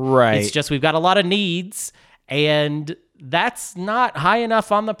dock. Right. It's just we've got a lot of needs, and that's not high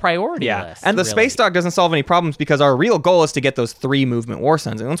enough on the priority list. And the space dock doesn't solve any problems because our real goal is to get those 3 movement War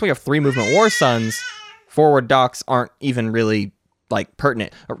Suns. And once we have 3 movement War Suns, forward docks aren't even really like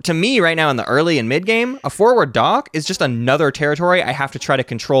pertinent. To me right now in the early and mid game, a forward dock is just another territory I have to try to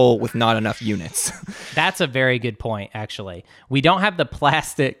control with not enough units. That's a very good point, actually. We don't have the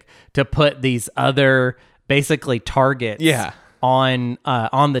plastic to put these other basically targets on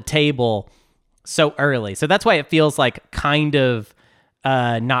the table so early. So that's why it feels like kind of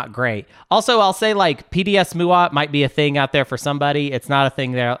not great. Also, I'll say like PDS Muat might be a thing out there for somebody. It's not a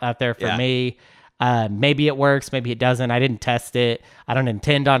thing out there for me. Maybe it works, maybe it doesn't. I didn't test it. I don't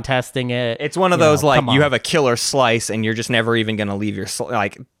intend on testing it. It's one of those like you have a killer slice and you're just never even going to leave your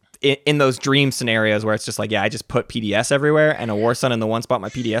in those dream scenarios where it's just like, I just put PDS everywhere and a War Sun in the one spot my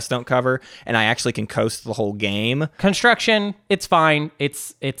PDS don't cover, and I actually can coast the whole game. Construction, it's fine.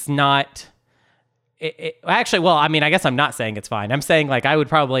 It's not actually, well, I mean, I guess I'm not saying it's fine. I'm saying like I would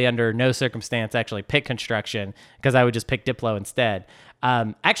probably under no circumstance actually pick construction because I would just pick Diplo instead.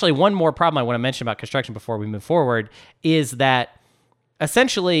 Actually, one more problem I want to mention about construction before we move forward is that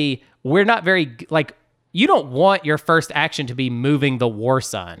essentially we're not very, like, you don't want your first action to be moving the War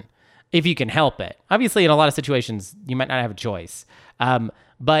Sun if you can help it. Obviously, in a lot of situations, you might not have a choice.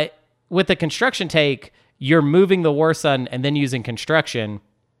 But with the construction take, you're moving the War Sun and then using construction.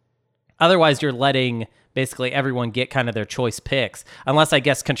 Otherwise, you're letting basically everyone get kind of their choice picks, unless I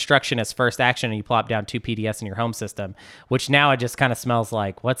guess construction is first action and you plop down 2 PDS in your home system, which now it just kind of smells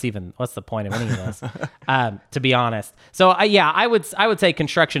like what's the point of any of this, to be honest. So I would say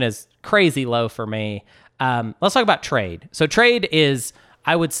construction is crazy low for me. Let's talk about trade. So trade is,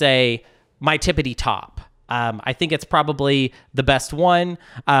 I would say, my tippity top. I think it's probably the best one.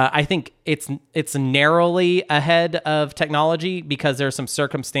 I think it's narrowly ahead of technology because there's some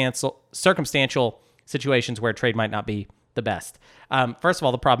circumstantial situations where trade might not be the best. First of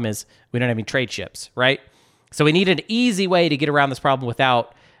all, the problem is we don't have any trade ships, right? So we need an easy way to get around this problem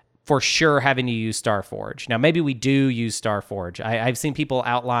without for sure having to use Starforge. Now, maybe we do use Starforge. I've seen people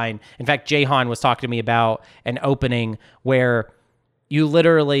outline. In fact, Jahan was talking to me about an opening where you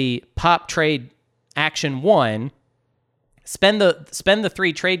literally pop trade action 1, spend the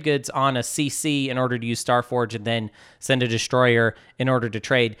 3 trade goods on a CC in order to use Starforge, and then send a destroyer in order to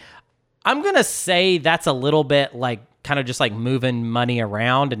trade. I'm going to say that's a little bit like kind of just like moving money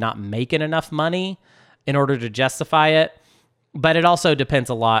around and not making enough money in order to justify it. But it also depends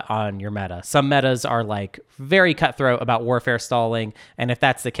a lot on your meta. Some metas are like very cutthroat about warfare stalling. And if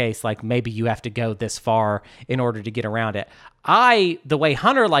that's the case, like maybe you have to go this far in order to get around it. The way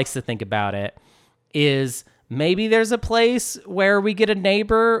Hunter likes to think about it is maybe there's a place where we get a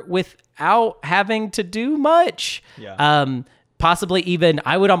neighbor without having to do much. Yeah. Possibly even,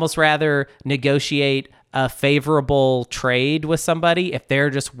 I would almost rather negotiate a favorable trade with somebody if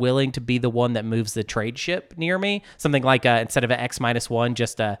they're just willing to be the one that moves the trade ship near me. Something like instead of an X-1,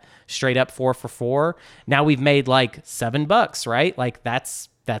 just a straight up 4 for 4. Now we've made like $7, right? Like that's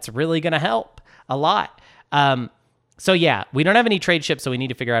really going to help a lot. So yeah, we don't have any trade ships, so we need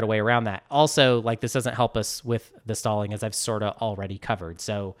to figure out a way around that. Also, like this doesn't help us with the stalling, as I've sort of already covered.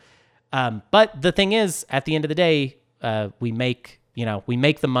 So, but the thing is, at the end of the day, we make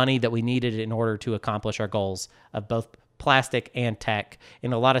the money that we needed in order to accomplish our goals of both plastic and tech.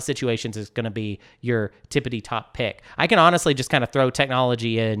 In a lot of situations, it's going to be your tippity top pick. I can honestly just kind of throw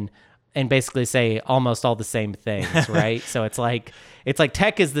technology in and basically say almost all the same things, right? So it's like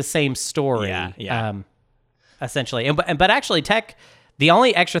tech is the same story. Yeah. Essentially. But actually tech, the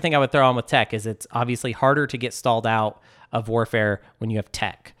only extra thing I would throw on with tech is it's obviously harder to get stalled out of warfare when you have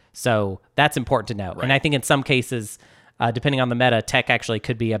tech. So that's important to know. Right. And I think in some cases, depending on the meta, tech actually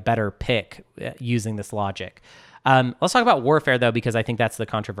could be a better pick using this logic. Let's talk about warfare though, because I think that's the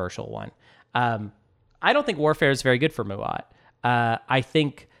controversial one. I don't think warfare is very good for Muat. I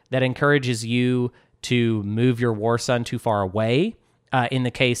think that encourages you to move your War Sun too far away. In the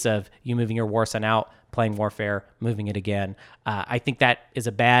case of you moving your War Sun out, playing warfare, moving it again. I think that is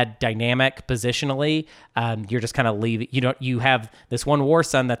a bad dynamic positionally. You're just kind of leaving. You have this one War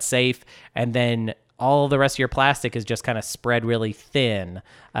Sun that's safe, and then all the rest of your plastic is just kind of spread really thin.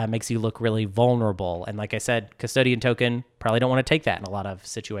 Makes you look really vulnerable. And like I said, Custodian token, probably don't want to take that in a lot of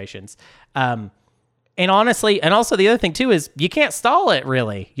situations. And honestly, and also the other thing too is you can't stall it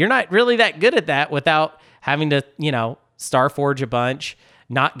really. You're not really that good at that without having to, Starforge a bunch,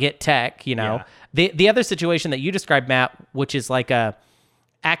 not get tech, Yeah. The other situation that you described, Matt, which is like a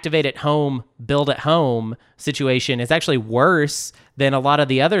activate at home, build at home situation, is actually worse than a lot of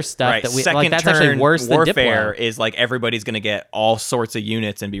the other stuff Right. that we Second like. That's turn actually worse than warfare Diplo. is like everybody's going to get all sorts of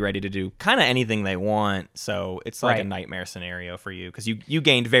units and be ready to do kind of anything they want. So it's like a Right. nightmare scenario for you because you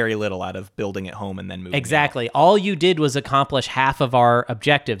gained very little out of building at home and then moving. Exactly. All you did was accomplish half of our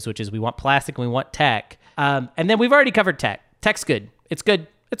objectives, which is we want plastic and we want tech. And then we've already covered tech. Tech's good. It's good.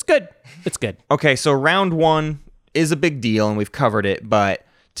 It's good. It's good. Okay, so round 1 is a big deal and we've covered it, but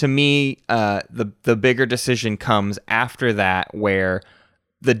to me, the bigger decision comes after that, where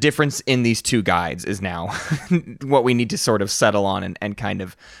the difference in these two guides is now what we need to sort of settle on and kind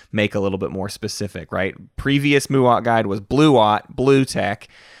of make a little bit more specific, right? Previous Muat guide was blue tech,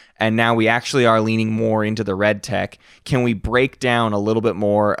 and now we actually are leaning more into the red tech. Can we break down a little bit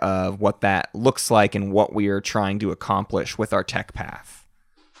more of what that looks like and what we are trying to accomplish with our tech path?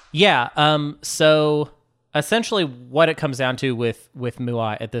 Yeah. So essentially what it comes down to with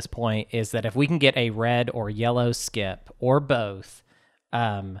Muat at this point is that if we can get a red or yellow skip or both,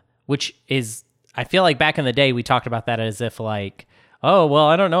 which is, I feel like back in the day we talked about that as if like, oh, well,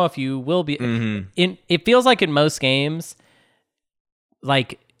 I don't know if you will be. It feels like in most games,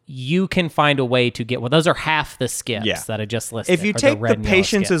 like you can find a way to get, well, those are half the skips that I just listed. If you take the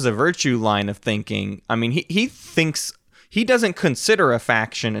patience as a virtue line of thinking, I mean, he thinks, he doesn't consider a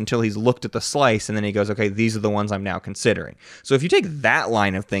faction until he's looked at the slice, and then he goes, okay, these are the ones I'm now considering. So if you take that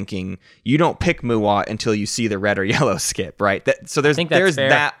line of thinking, you don't pick Muat until you see the red or yellow skip, right? So there's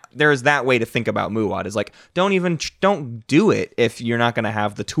that way to think about Muat, is like, don't do it if you're not going to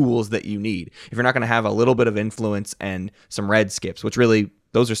have the tools that you need. If you're not going to have a little bit of influence and some red skips, which really,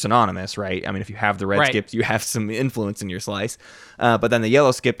 those are synonymous, right? I mean, if you have the red skips, you have some influence in your slice. But then the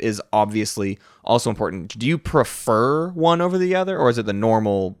yellow skip is obviously also important. Do you prefer one over the other, or is it the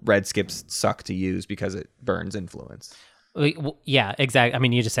normal red skips suck to use because it burns influence? Yeah, exactly. I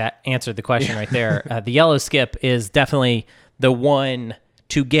mean, you just answered the question right there. The yellow skip is definitely the one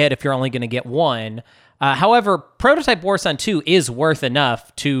to get if you're only going to get one. However, Prototype Warzone 2 is worth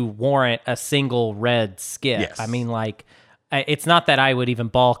enough to warrant a single red skip. Yes. I mean, like, it's not that I would even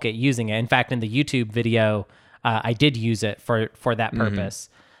balk at using it. In fact, in the YouTube video, I did use it for that purpose.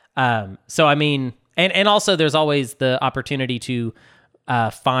 So, I mean, and also there's always the opportunity to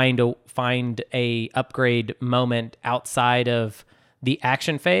find a upgrade moment outside of the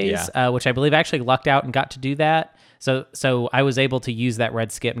action phase, which I believe I actually lucked out and got to do that. So I was able to use that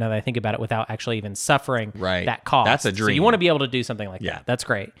red skip, now that I think about it, without actually even suffering that cost. That's a dream. So you want to be able to do something like that. That's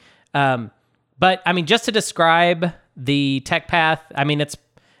great. But I mean, just to describe the tech path, I mean, it's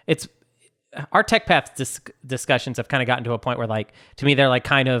our tech path discussions have kind of gotten to a point where, like, to me, they're like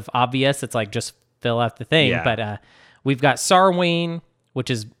kind of obvious. It's like, just fill out the thing. Yeah. But we've got Sarween, which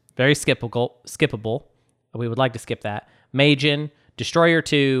is very skippable. We would like to skip that. Majin, Destroyer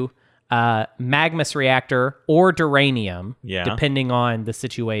 2, Magmus Reactor, or Duranium, depending on the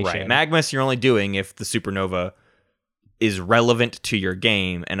situation. Right. Magmus you're only doing if the supernova is relevant to your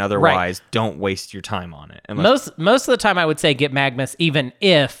game, and otherwise don't waste your time on it. Most of the time I would say get Magmus, even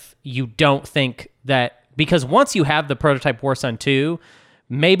if you don't think that, because once you have the Prototype Warzone 2,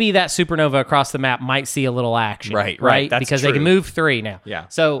 maybe that supernova across the map might see a little action. Right. That's because true. they can move 3 now. Yeah.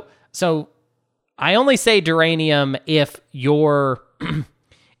 So I only say Duranium if your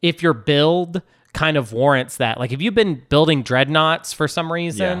build kind of warrants that. Like, if you've been building dreadnoughts for some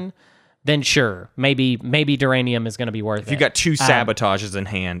reason, then sure, maybe Duranium is going to be worth it. If you got 2 sabotages in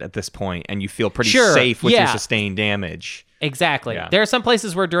hand at this point and you feel pretty safe with your sustained damage. Exactly. Yeah. There are some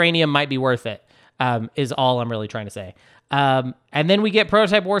places where Duranium might be worth it, is all I'm really trying to say. And then we get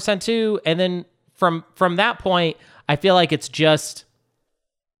Prototype Warzone 2, and then from that point, I feel like it's just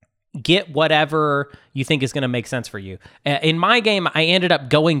get whatever you think is going to make sense for you. In my game, I ended up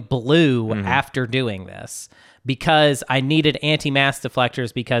going blue after doing this, because I needed anti-mass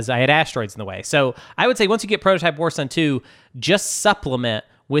deflectors because I had asteroids in the way. So I would say once you get Prototype Warzone 2, just supplement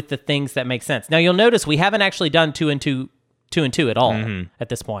with the things that make sense. Now you'll notice we haven't actually done 2 and 2 at all at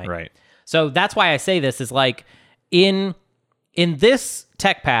this point. Right. So that's why I say this is like in this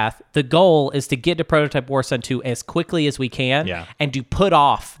tech path, the goal is to get to Prototype Warzone 2 as quickly as we can and to put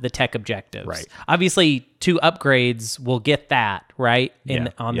off the tech objectives. Right. Obviously, 2 upgrades will get that, right,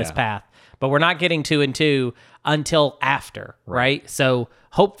 on this path. But we're not getting 2 and 2 until after, right? So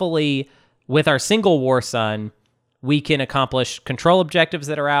hopefully with our single Warzone, we can accomplish control objectives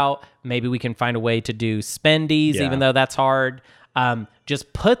that are out. Maybe we can find a way to do spendies, even though that's hard.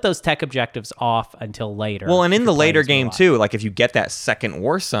 Just put those tech objectives off until later. Well, and in the later game too, like if you get that second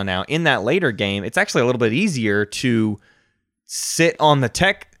Warzone out, in that later game, it's actually a little bit easier to sit on the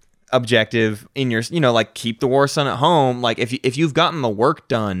tech objective in your, like keep the Warzone at home. Like if you've gotten the work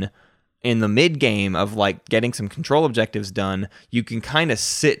done in the mid game of like getting some control objectives done, you can kind of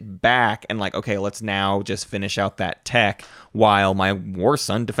sit back and like, okay, let's now just finish out that tech while my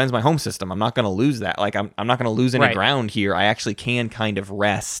Warzone defends my home system. I'm not going to lose that. Like I'm not going to lose any ground here. I actually can kind of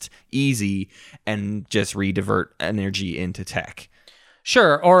rest easy and just redivert energy into tech.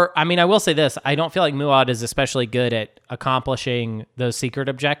 Sure. Or, I mean, I will say this. I don't feel like Muad is especially good at accomplishing those secret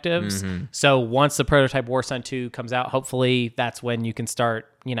objectives. So once the Prototype Warzone 2 comes out, hopefully that's when you can start,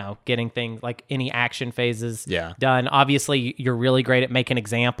 getting things like any action phases done. Obviously, you're really great at making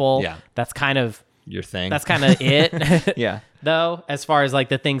example. Yeah. That's kind of your thing. That's kind of it. Yeah. Though, as far as like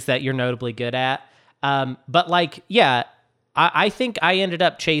the things that you're notably good at. But like, I think I ended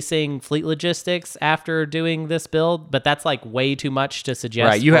up chasing Fleet Logistics after doing this build, but that's like way too much to suggest.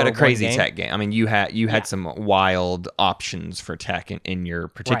 Right, you had a crazy tech game. I mean, you had some wild options for tech in your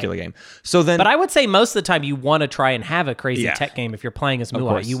particular game. So then, but I would say most of the time you want to try and have a crazy tech game if you're playing as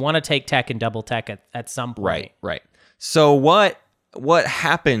Muad. You want to take tech and double tech at some point. Right. So what what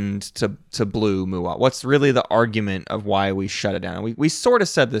happened to Blue Muat? What's really the argument of why we shut it down? We sort of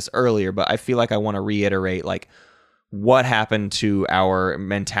said this earlier, but I feel like I want to reiterate like what happened to our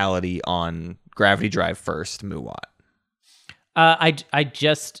mentality on Gravity Drive first Muat. I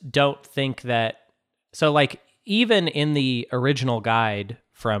just don't think that. So like even in the original guide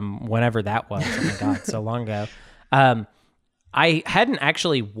from whenever that was, oh my god, so long ago, I hadn't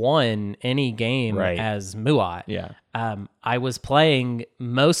actually won any game as Muat. Yeah. I was playing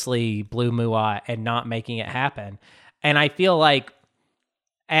mostly Blue Muat and not making it happen. And I feel like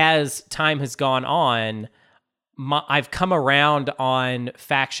as time has gone on, I've come around on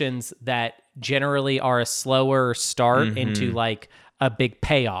factions that generally are a slower start into like a big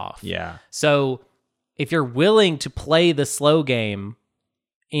payoff. Yeah. So if you're willing to play the slow game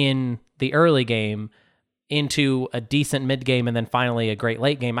in the early game into a decent mid game and then finally a great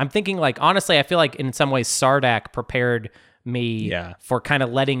late game, I'm thinking like, honestly, I feel like in some ways Sardak prepared me for kind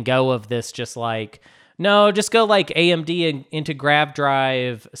of letting go of this, just like, no, just go like AMD into Grav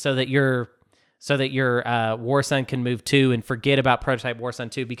Drive so that your Warsun can move 2 and forget about Prototype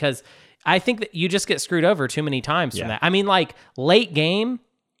Warsun 2, because I think that you just get screwed over too many times from that. I mean, like late game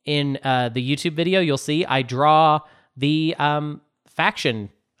in the YouTube video, you'll see I draw the faction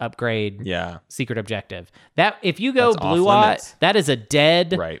upgrade secret objective. That if you go Blue Watt, that is a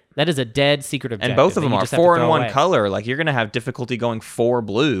dead secret objective. And both of them are 4-in-1 color. Like you're gonna have difficulty going 4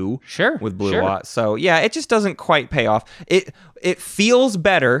 blue with Blue Watt. So yeah, it just doesn't quite pay off. It feels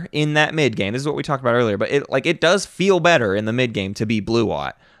better in that mid game. This is what we talked about earlier, but it does feel better in the mid game to be Blue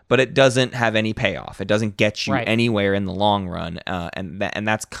Watt, but it doesn't have any payoff. It doesn't get you anywhere in the long run, and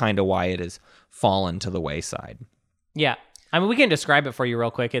that's kind of why it has fallen to the wayside. Yeah. I mean, we can describe it for you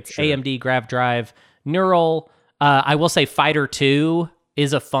real quick. It's AMD Grav Drive Neural. I will say Fighter 2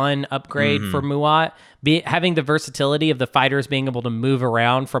 is a fun upgrade for Muat. Having the versatility of the fighters being able to move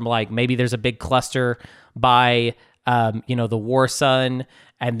around from like maybe there's a big cluster by the Warsun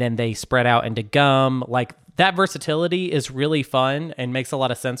and then they spread out into Gum. Like that versatility is really fun and makes a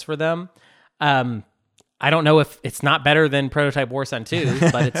lot of sense for them. I don't know if it's not better than Prototype Warsun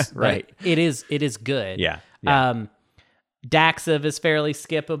 2, but it's but it is good. Yeah. Daxiv is fairly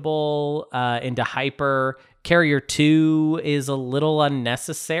skippable into Hyper. Carrier 2 is a little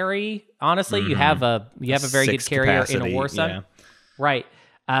unnecessary. Honestly, you have a very good carrier in a Warsun. Right.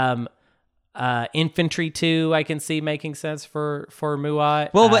 Infantry 2 I can see making sense for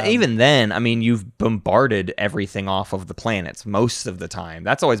Muat. Well, but even then, I mean, you've bombarded everything off of the planets most of the time.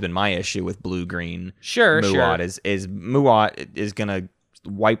 That's always been my issue with blue-green Muat is Muat is going to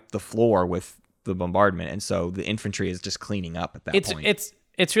wipe the floor with the bombardment, and so the infantry is just cleaning up at that point.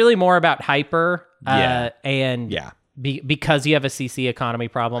 It's really more about Hyper, because you have a CC economy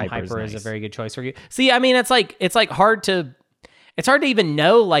problem. Hyper is a very good choice for you. See, I mean, it's hard to even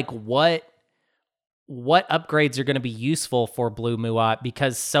know like what upgrades are going to be useful for Blue Muat,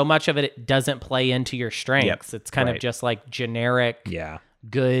 because so much of it doesn't play into your strengths. It's kind of just like generic,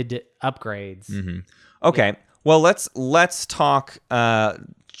 good upgrades. Okay, well let's talk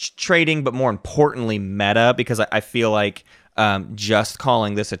trading, but more importantly meta, because I feel like just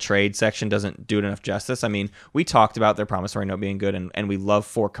calling this a trade section doesn't do it enough justice. I mean, we talked about their promissory note being good, and we love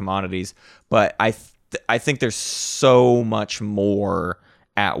 4 commodities, but I think there's so much more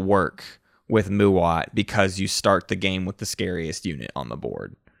at work with Muat because you start the game with the scariest unit on the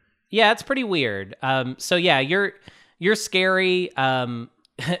board. Yeah, it's pretty weird. So yeah, you're scary.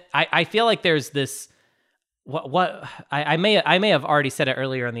 I feel like there's this. What I may have already said it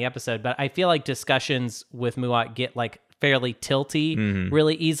earlier in the episode, but I feel like discussions with Muat get like fairly tilty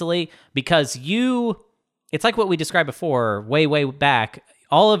really easily, because it's like what we described before, way back.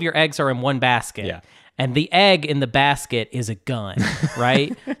 All of your eggs are in one basket, and the egg in the basket is a gun,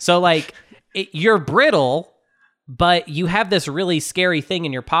 right? So like you're brittle, but you have this really scary thing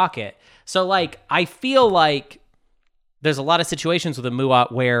in your pocket. So like I feel like there's a lot of situations with a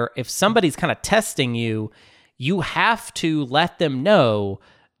Muat where if somebody's kind of testing you, you have to let them know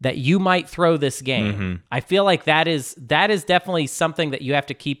that you might throw this game. I feel like that is definitely something that you have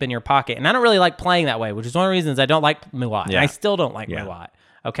to keep in your pocket. And I don't really like playing that way, which is one of the reasons I don't like Muat. And I still don't like Muat.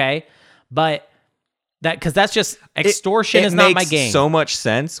 Okay? But because that's just extortion is not my game. It makes so much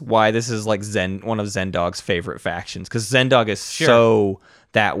sense why this is like one of Zendog's favorite factions, because Zendog is so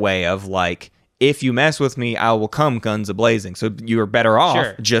that way of like, if you mess with me, I will come guns a-blazing. So you're better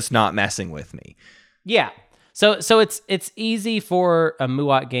off just not messing with me. Yeah. So it's easy for a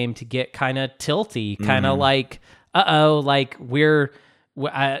Muat game to get kind of tilty, kind of like, like we're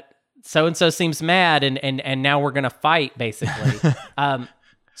so-and-so seems mad and now we're going to fight, basically.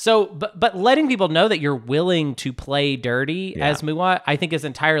 So, but letting people know that you're willing to play dirty as Muat, I think is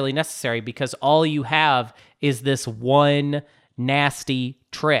entirely necessary, because all you have is this one nasty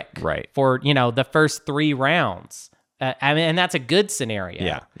trick for, the first 3 rounds. And that's a good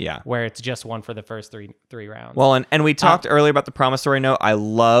scenario. Yeah. Where it's just one for the first three rounds. Well, and we talked earlier about the promissory note. I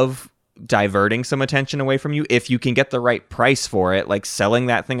love diverting some attention away from you if you can get the right price for it, like selling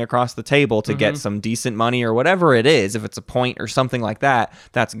that thing across the table to get some decent money or whatever it is. If it's a point or something like that,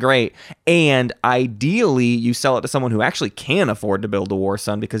 that's great. And ideally, you sell it to someone who actually can afford to build a War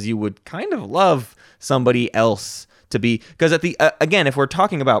Sun, because you would kind of love somebody else to be, because at the again, if we're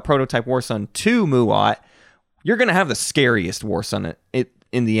talking about Prototype War Sun 2 Muat, you're going to have the scariest War Sun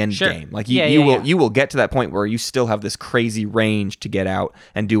in the end game. Like you will get to that point where you still have this crazy range to get out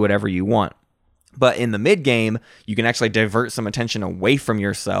and do whatever you want. But in the mid game, you can actually divert some attention away from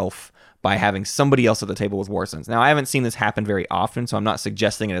yourself by having somebody else at the table with War Suns. Now, I haven't seen this happen very often, so I'm not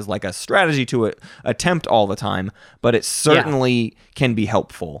suggesting it as like a strategy to attempt all the time, but it certainly can be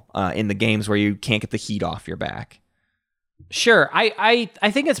helpful in the games where you can't get the heat off your back. Sure. I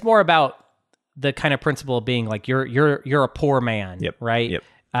think it's more about the kind of principle of being like you're a poor man, right? Yep.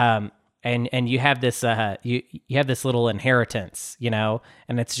 And you have this you have this little inheritance, and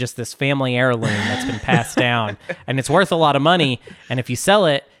it's just this family heirloom that's been passed down, and it's worth a lot of money. And if you sell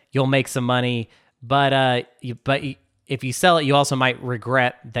it, you'll make some money. But if you sell it, you also might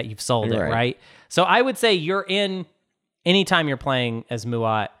regret that you've sold it, right? So I would say anytime you're playing as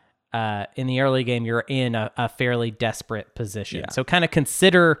Muat, in the early game, you're in a fairly desperate position. Yeah. So kind of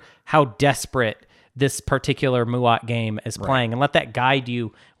consider how desperate this particular Muat game is playing, and let that guide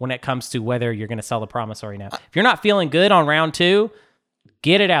you when it comes to whether you're going to sell the promissory note. If you're not feeling good on round 2,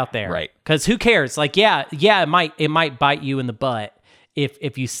 get it out there. Right. Because who cares? Like, it might bite you in the butt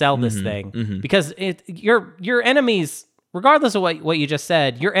if you sell this thing. Because your enemies, regardless of what you just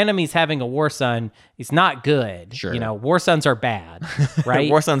said, your enemy's having a War Sun is not good. Sure. War Suns are bad, right?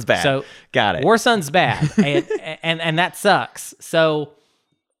 War Sun's bad. So got it. War Sun's bad, and that sucks. So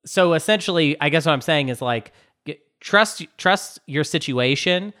essentially, I guess what I'm saying is like trust your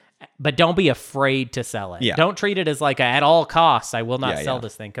situation, but don't be afraid to sell it. Yeah. Don't treat it as like at all costs I will not sell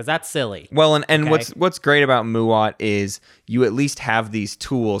this thing, because that's silly. Well, and what's great about Muat is you at least have these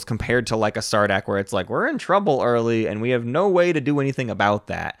tools compared to like a Sardak, where it's like we're in trouble early and we have no way to do anything about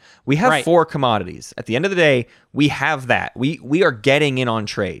that. We have 4 commodities. At the end of the day, we have that. We are getting in on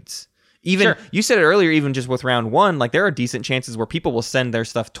trades. Even you said it earlier, even just with round 1, like there are decent chances where people will send their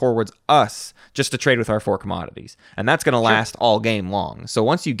stuff towards us just to trade with our 4 commodities. And that's going to last all game long. So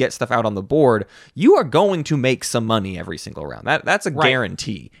once you get stuff out on the board, you are going to make some money every single round. That's a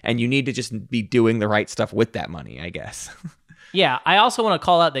guarantee. And you need to just be doing the right stuff with that money, I guess. Yeah. I also want to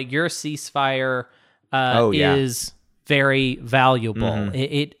call out that your ceasefire is very valuable.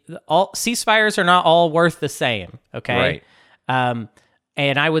 All ceasefires are not all worth the same. Okay. Right.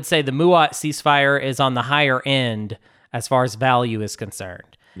 And I would say the Muat ceasefire is on the higher end as far as value is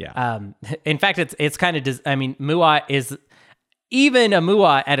concerned. Yeah. In fact, it's kind of, Muat is, even a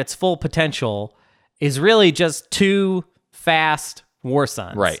Muat at its full potential is really just 2 fast War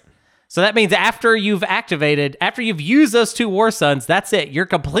Suns. Right. So that means after you've used those 2 War Suns, that's it. You're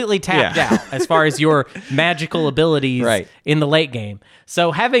completely tapped out as far as your magical abilities in the late game.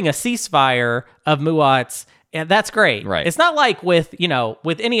 So having a ceasefire of Muats, that's great. Right. It's not like with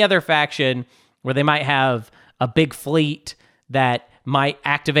any other faction where they might have a big fleet that might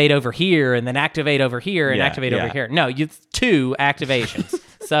activate over here and then activate over here and activate over here. No, you 2 activations.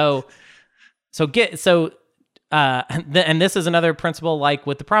 And this is another principle, like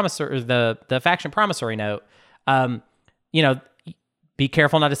with the promissory, the faction promissory note. Be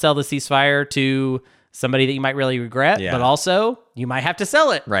careful not to sell the ceasefire to somebody that you might really regret, but also you might have to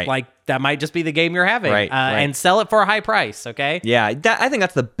sell it. Right. Like that might just be the game you're having. Right. And sell it for a high price. Okay. Yeah. I think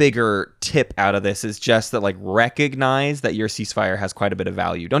that's the bigger tip out of this, is just that, like, recognize that your ceasefire has quite a bit of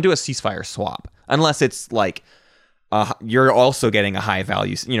value. Don't do a ceasefire swap unless it's like, you're also getting a high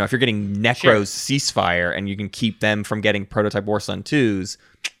value. If you're getting Necro's ceasefire and you can keep them from getting Prototype War Sun 2s,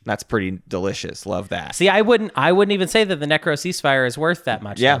 that's pretty delicious. Love that. See, I wouldn't even say that the Necro ceasefire is worth that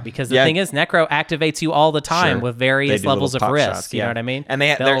much. Yeah, though, because the thing is, Necro activates you all the time with various levels of risk. Shots, you know what I mean? And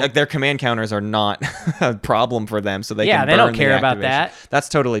their command counters are not a problem for them, so they can they burn don't care about that. That's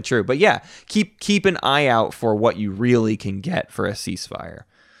totally true. But yeah, keep an eye out for what you really can get for a ceasefire.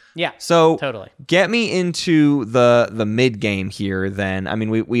 Yeah. So totally. Get me into the mid game here. Then I mean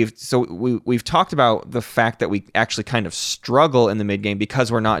we've talked about the fact that we actually kind of struggle in the mid game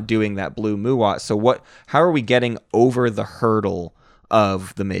because we're not doing that blue Muat. So how are we getting over the hurdle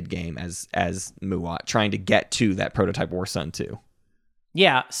of the mid game as Muat, trying to get to that Prototype War Sun 2?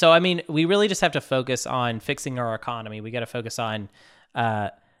 Yeah, so I mean, we really just have to focus on fixing our economy. We got to focus on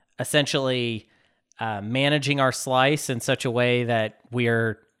essentially managing our slice in such a way that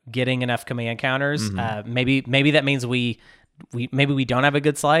we're getting enough command counters. Maybe that means we don't have a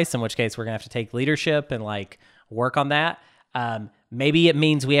good slice, in which case we're gonna have to take leadership and like work on that. Maybe it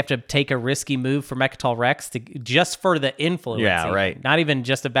means we have to take a risky move for Mechatol Rex just for the influence. Yeah, even. right. Not even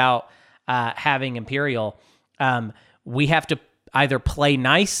just about having Imperial. We have to either play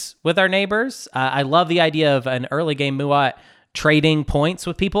nice with our neighbors. I love the idea of an early game Muat trading points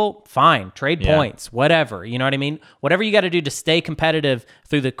with people. Fine, trade points, whatever. You know what I mean? Whatever you got to do to stay competitive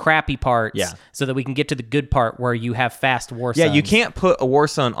through the crappy parts so that we can get to the good part where you have fast war Yeah, suns. you can't put a war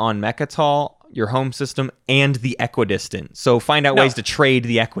sun on Mechatol, your home system, and the Equidistant. So find out ways to trade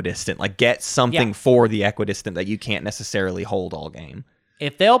the Equidistant. Like get something for the Equidistant that you can't necessarily hold all game.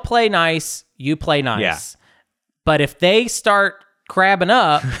 If they'll play nice, you play nice. Yeah. But if they start crabbing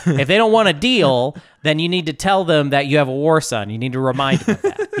up, if they don't want to deal, then you need to tell them that you have a war sun. You need to remind them of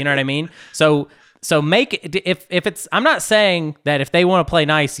that. You know what I mean? So make it, if it's, I'm not saying that if they want to play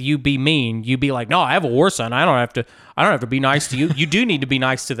nice, you be mean. You be like, no, I have a war sun. I don't have to be nice to you. You do need to be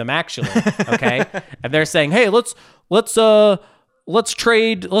nice to them, actually. Okay. If they're saying, hey, let's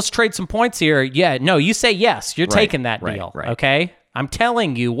trade some points here. Yeah, no, you say yes. You're taking that deal. Right. Okay. I'm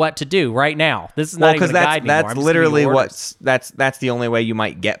telling you what to do right now. This is not even a guide anymore. That's literally that's the only way you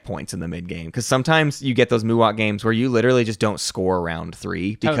might get points in the mid game. Because sometimes you get those Muat games where you literally just don't score round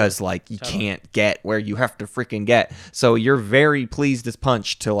 3 because you can't get where you have to freaking get. So you're very pleased as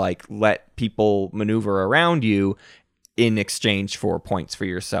punch to like let people maneuver around you in exchange for points for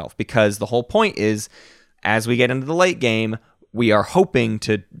yourself. Because the whole point is, as we get into the late game, we are hoping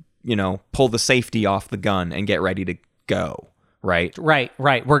to, pull the safety off the gun and get ready to go. Right.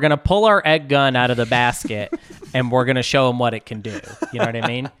 We're going to pull our egg gun out of the basket and we're going to show them what it can do. You know what I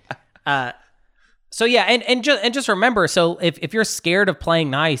mean? So yeah, and just remember, so if you're scared of playing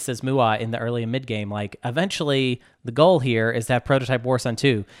nice as Muat in the early and mid game, like eventually the goal here is to have Prototype War Sun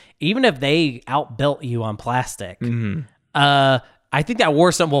 2. Even if they outbuilt you on plastic, I think that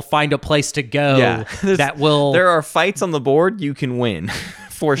War Sun will find a place to go that will... There are fights on the board you can win.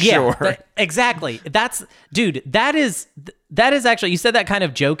 For sure. Exactly. That is actually, you said that kind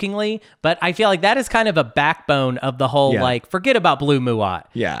of jokingly, but I feel like that is kind of a backbone of the whole, forget about Blue Muat.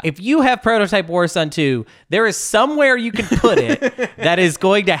 Yeah. If you have Prototype War Sun 2, there is somewhere you can put it that is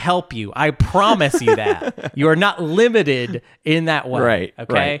going to help you. I promise you that. You are not limited in that way. Right.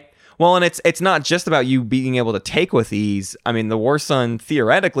 Okay. Right. Well, and it's not just about you being able to take with ease. I mean, the War Sun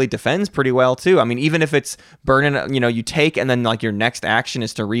theoretically defends pretty well too. I mean, even if it's burning, you take and then like your next action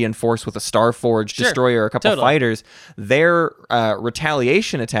is to reinforce with a Starforge destroyer or a couple fighters, their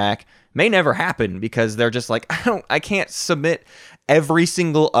retaliation attack may never happen because they're just like, I can't submit every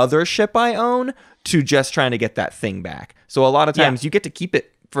single other ship I own to just trying to get that thing back. So a lot of times you get to keep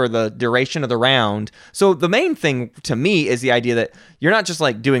it for the duration of the round. So the main thing to me is the idea that you're not just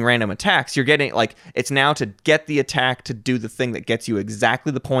like doing random attacks. You're getting like, it's now to get the attack to do the thing that gets you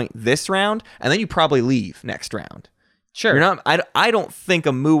exactly the point this round, and then you probably leave next round. Sure. You're not. I don't think a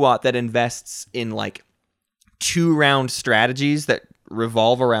Muat that invests in like 2-round strategies that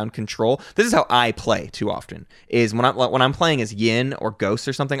revolve around control. This is how I play too often, is when I'm playing as Yin or Ghost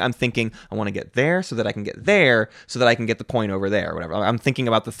or something, I'm thinking I want to get there so that I can get there so that I can get the point over there or whatever. I'm thinking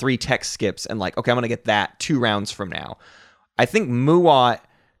about the 3 tech skips and like, okay, I'm going to get that 2 rounds from now. I think Muat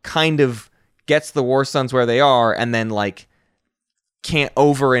kind of gets the War Suns where they are and then like can't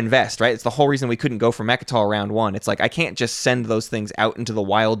overinvest, right? It's the whole reason we couldn't go for Mechatol round 1. It's like I can't just send those things out into the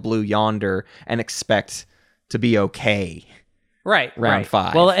wild blue yonder and expect to be okay. Right. Round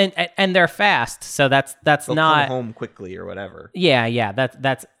 5. Well, and they're fast, so that's They'll not come home quickly or whatever. Yeah.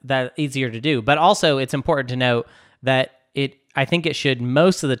 That's easier to do. But also, it's important to note that I think it should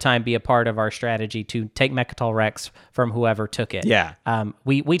most of the time be a part of our strategy to take Mechatol Rex from whoever took it. Yeah.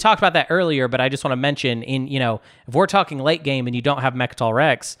 We talked about that earlier, but I just want to mention if we're talking late game and you don't have Mechatol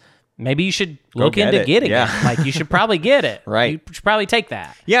Rex, maybe you should look into getting it. Like you should probably get it. Right. You should probably take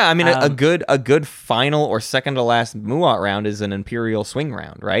that. Yeah, I mean a good final or second to last Muat round is an Imperial swing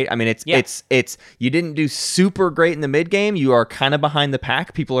round, right? I mean it's you didn't do super great in the mid game. You are kind of behind the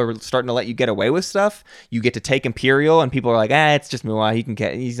pack. People are starting to let you get away with stuff. You get to take Imperial and people are like, it's just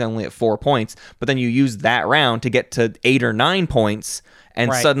Muat. He's only at 4 points. But then you use that round to get to 8 or 9 points,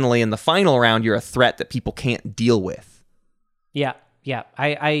 and suddenly in the final round you're a threat that people can't deal with. Yeah. Yeah,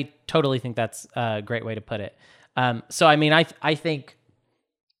 I totally think that's a great way to put it. So, I mean, I think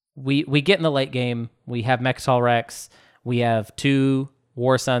we get in the late game. We have Mechatol Rex. We have 2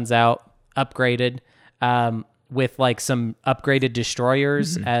 War Suns out, upgraded. with like some upgraded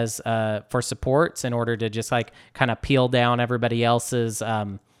destroyers as for supports in order to just like kind of peel down everybody else's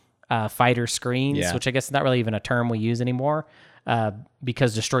fighter screens, which I guess is not really even a term we use anymore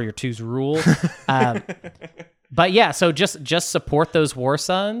because Destroyer 2's rule. But yeah, so just support those War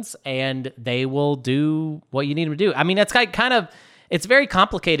Suns and they will do what you need them to do. I mean, it's kind of, it's very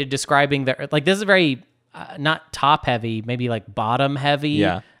complicated describing like this is very not top heavy, maybe like bottom heavy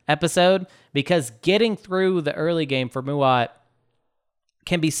episode, because getting through the early game for Muat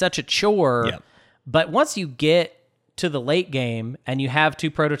can be such a chore. But once you get to the late game and you have 2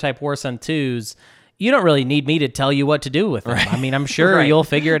 prototype War Sun 2s, you don't really need me to tell you what to do with them. I mean, I'm sure you'll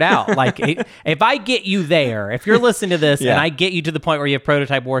figure it out. Like, if I get you there, if you're listening to this and I get you to the point where you have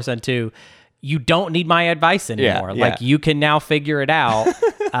prototype War Sun 2, you don't need my advice anymore. Like, you can now figure it out.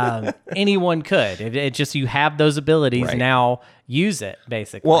 Anyone could. It just, you have those abilities now, use it,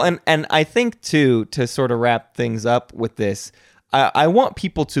 basically. Well, and I think, too, to sort of wrap things up with this, I want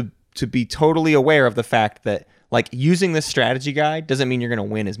people to be totally aware of the fact that, like, using this strategy guide doesn't mean you're going to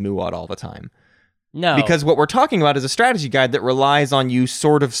win as Muad all the time. No. Because what we're talking about is a strategy guide that relies on you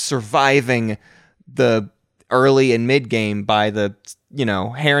sort of surviving the early and mid game by the,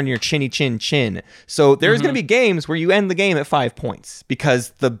 hair in your chinny chin. So there's going to be games where you end the game at 5 points because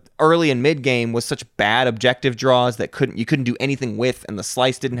the early and mid game was such bad objective draws that you couldn't do anything with, and the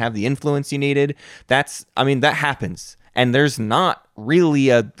slice didn't have the influence you needed. That happens. And there's not really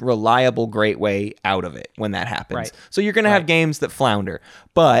a reliable, great way out of it when that happens. Right. So you're going to have games that flounder.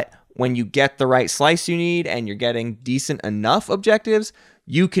 But when you get the right slice you need and you're getting decent enough objectives,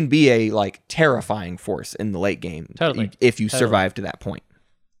 you can be a like terrifying force in the late game. Totally. If you survive to that point.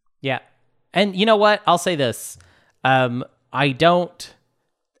 Yeah. And you know what? I'll say this. They're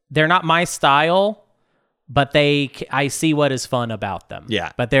not my style, but I see what is fun about them.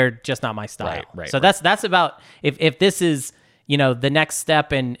 Yeah. But they're just not my style. Right. So that's about, if this is, the next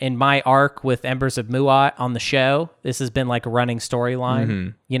step in my arc with Embers of Muat on the show, this has been like a running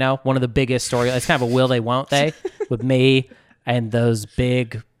storyline, one of the biggest storylines. It's kind of a will they, won't they with me and those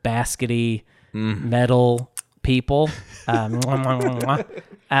big baskety metal people. I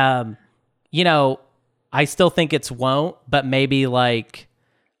still think it's won't, but maybe we'll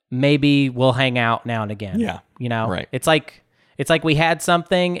hang out now and again. Yeah. Right. It's like we had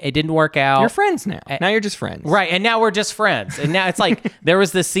something, it didn't work out. You're friends now. Now you're just friends. Right, and now we're just friends. And now it's like there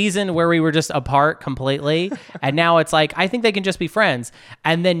was this season where we were just apart completely, and now it's like I think they can just be friends.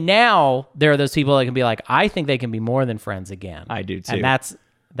 And then now there are those people that can be like, I think they can be more than friends again. I do too. And that's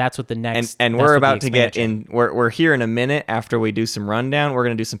what the next and we're about to get in. We're here in a minute after we do some rundown. We're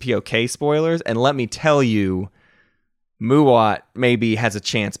going to do some POK spoilers, and let me tell you, Muat maybe has a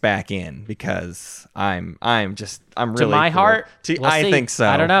chance back in because I'm really to my heart. I think so.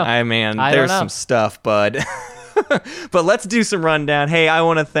 I don't know. There's some stuff, bud. But let's do some rundown. Hey, I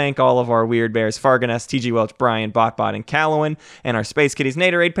want to thank all of our Weird Bears: Farganess, TG Welch, Brian, Botbot, and Callowin, and our Space Kitties: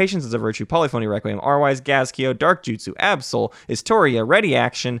 Naderade, Patience is a Virtue, Polyphony Requiem, Rwise, Gazkio, Dark Jutsu, Absol, Istoria, Ready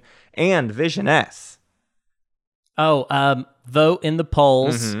Action, and Vision S. Vote in the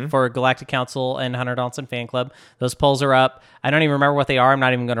polls for Galactic Council and Hunter Donson Fan Club. Those polls are up. I don't even remember what they are. I'm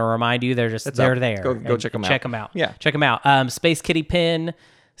not even going to remind you. They're just they're there. Go check them out. Check them out. Yeah, check them out. Space Kitty pin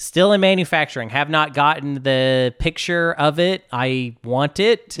still in manufacturing. Have not gotten the picture of it. I want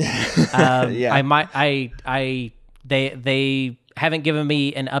it. They haven't given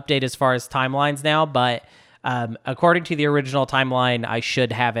me an update as far as timelines now, but according to the original timeline, I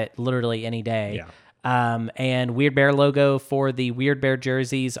should have it literally any day. Yeah. And Weird Bear logo for the Weird Bear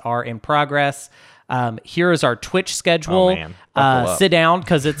jerseys are in progress. Here is our Twitch schedule. Oh, man. Buckle up. Sit down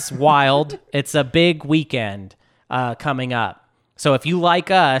because it's wild. It's a big weekend coming up. So if you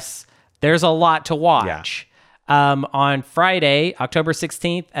like us, there's a lot to watch. Yeah. On Friday, October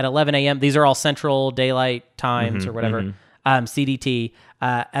 16th at 11 a.m., these are all Central Daylight Times or whatever, CDT.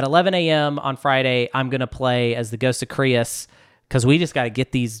 At 11 a.m. on Friday, I'm going to play as the Ghost of Creus because we just got to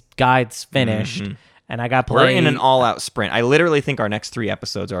get these guides finished. And I got to play. We're in an all-out sprint. I literally think our next 3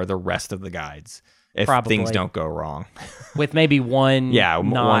 episodes are the rest of the guides. If things don't go wrong. With maybe one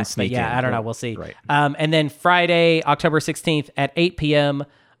one sneak in. I don't know. We'll see. Right. And then Friday, October 16th at 8 p.m.,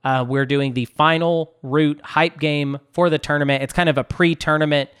 we're doing the final Root hype game for the tournament. It's kind of a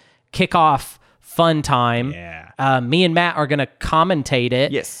pre-tournament kickoff fun time. Yeah. Me and Matt are going to commentate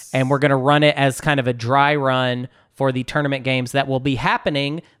it. Yes. And we're going to run it as kind of a dry run for the tournament games that will be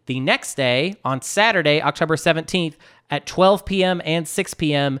happening the next day on Saturday, October 17th at 12 p.m. and 6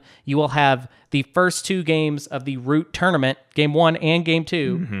 p.m. You will have the first 2 games of the Root tournament, Game 1 and Game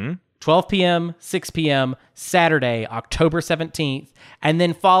 2, 12 p.m., 6 p.m., Saturday, October 17th. And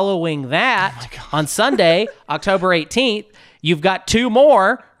then following that, on Sunday, October 18th, you've got 2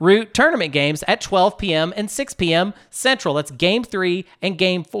 more Root tournament games at 12 p.m. and 6 p.m. Central. That's Game 3 and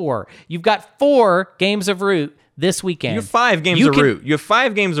Game 4. You've got 4 games of Root this weekend. You have 5 games of Root. You have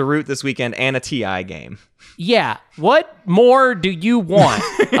 5 games of Root this weekend and a TI game. Yeah. What more do you want?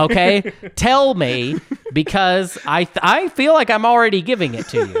 Okay? Tell me, because I feel like I'm already giving it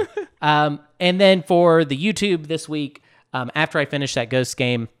to you. And then for the YouTube this week, after I finish that Ghost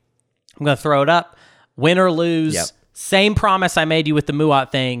game, I'm going to throw it up. Win or lose. Yep. Same promise I made you with the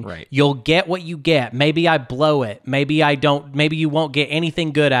Muat thing. Right. You'll get what you get. Maybe I blow it. Maybe I don't. Maybe you won't get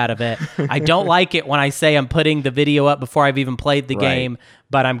anything good out of it. I don't like it when I say I'm putting the video up before I've even played the game,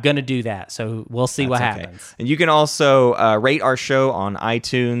 but I'm going to do that. So we'll see what happens. And you can also rate our show on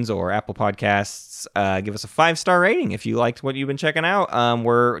iTunes or Apple Podcasts. Give us a 5-star rating if you liked what you've been checking out.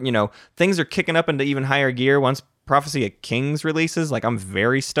 Things are kicking up into even higher gear once Prophecy of Kings releases. Like, I'm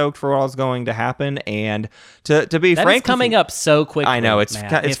very stoked for what's going to happen, and to be that frank, is coming up so quickly. I know it's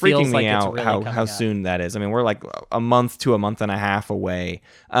freaking me out really how soon that is. I mean, we're like a month to a month and a half away,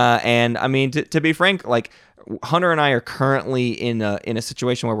 and I mean, to be frank, like, Hunter and I are currently in a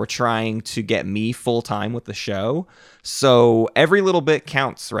situation where we're trying to get me full time with the show. So every little bit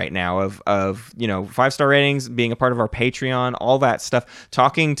counts right now of 5-star ratings, being a part of our Patreon, all that stuff,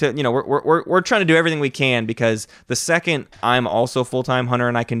 talking to, we're trying to do everything we can, because the second I'm also full time, Hunter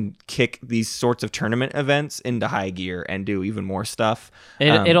and I can kick these sorts of tournament events into high gear and do even more stuff.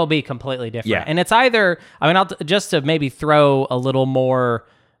 It'll be completely different. Yeah. And it's either, I mean, just to maybe throw a little more,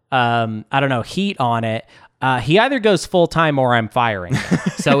 heat on it. He either goes full time or I'm firing him.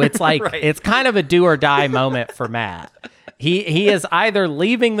 So it's like It's kind of a do or die moment for Matt. He is either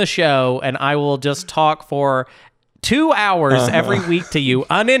leaving the show and I will just talk for 2 hours every week to you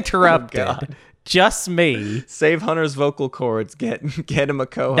uninterrupted. Just me. Save Hunter's vocal cords. Get him a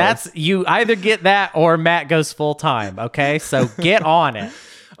co-host. That's, you either get that or Matt goes full time. Okay, so get on it.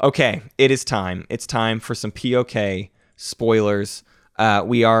 Okay, it is time. It's time for some POK spoilers.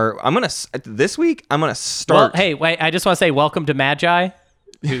 This week, I'm going to start. Well, hey, wait, I just want to say welcome to Magi,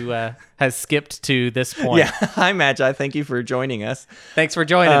 who has skipped to this point. Yeah, hi, Magi. Thank you for joining us. Thanand for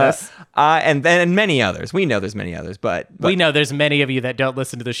joining us. And then many others. We know there's many others, but we know there's many of you that don't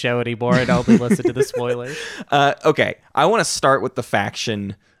listen to the show anymore and only listen to the spoilers. Okay, I want to start with the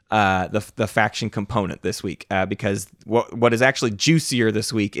faction. The faction component this week, because what is actually juicier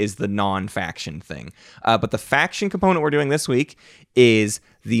this week is the non-faction thing. But the faction component we're doing this week is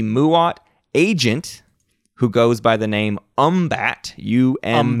the Muat agent, who goes by the name Umbat,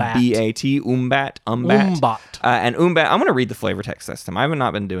 U-M-B-A-T, Umbat. And Umbat, I'm going to read the flavor text this time. I have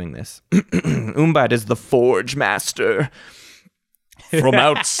not been doing this. Umbat is the Forge Master. From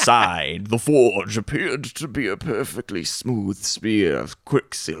outside, the forge appeared to be a perfectly smooth spear of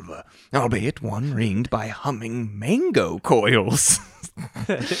quicksilver, albeit one ringed by humming mango coils.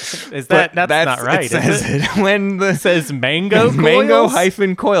 That's not right. It says it when it says mango coils? Mango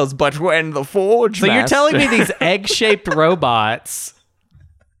hyphen coils, but when the forge So you're telling me these egg-shaped robots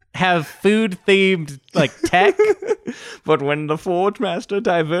have food-themed, like, tech? But when the Forge Master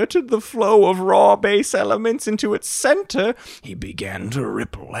diverted the flow of raw base elements into its center, he began to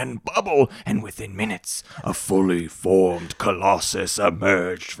ripple and bubble, and within minutes, a fully formed colossus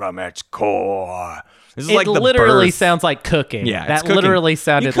emerged from its core. This is It like the literally birth. sounds like cooking. Yeah, that it's cooking. literally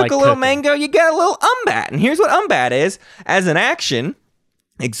sounded like You cook a little cooking. mango, you get a little Umbat. And here's what Umbat is. As an action,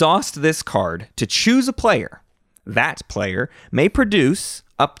 exhaust this card to choose a player. That player may produce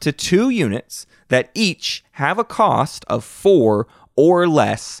up to 2 units that each have a cost of 4 or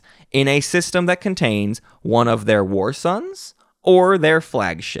less in a system that contains one of their War Sons or their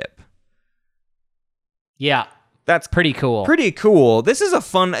flagship. Yeah. That's Pretty cool. Pretty cool. This is a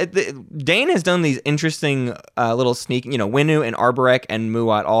fun... Dane has done these interesting little sneak... Winnu and Arborek and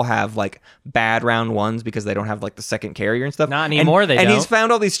Muat all have, like, bad round ones because they don't have, like, the second carrier and stuff. Not anymore, they And don't. he's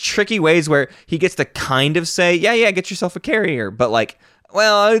found all these tricky ways where he gets to kind of say, yeah, get yourself a carrier. But, like,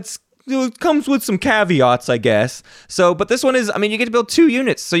 well, it comes with some caveats, I guess. So, but this one is... I mean, you get to build 2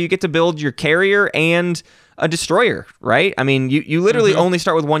 units. So you get to build your carrier and a destroyer, right? I mean, you literally only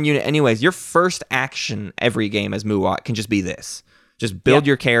start with 1 unit anyways. Your first action every game as Muat can just be this. Just build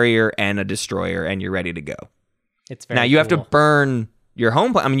your carrier and a destroyer, and you're ready to go. It's very Now you have to cool. burn your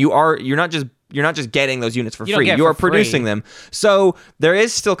home. I mean, you're not just getting those units for You don't free. get You for are producing free. them. So there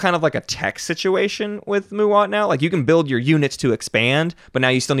is still kind of like a tech situation with Muat now. Like, you can build your units to expand, but now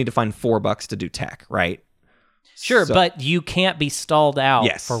you still need to find $4 to do tech, right? Sure, So- but you can't be stalled out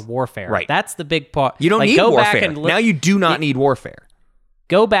Yes. for warfare. Right. That's the big part. You don't Like, need go warfare. back and Now you do not need warfare.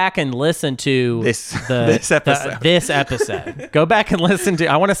 go back and listen to This episode. This episode. Go back and listen to.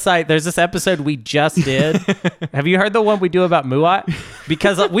 I want to cite. There's this episode we just did. Have you heard the one we do about Muat?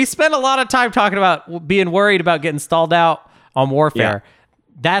 Because we spent a lot of time talking about being worried about getting stalled out on Warfare. Yeah.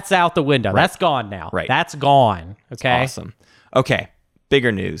 That's out the window. That's gone now. Right. That's gone. Okay. Awesome. Okay.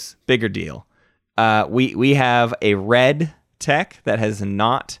 Bigger news. Bigger deal. We have a red tech that has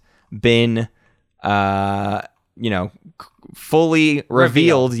not been fully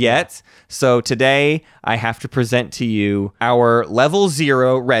revealed yet. So today I have to present to you our level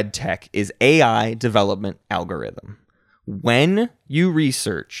 0 red tech is AI development algorithm. When you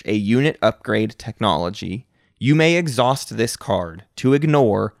research a unit upgrade technology, you may exhaust this card to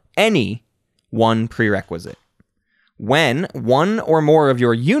ignore any one prerequisite. When one or more of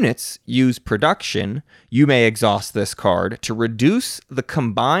your units use production, you may exhaust this card to reduce the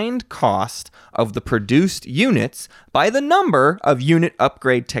combined cost of the produced units by the number of unit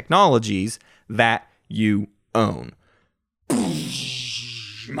upgrade technologies that you own.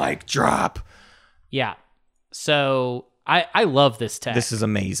 Mic drop. Yeah. So I love this tech. This is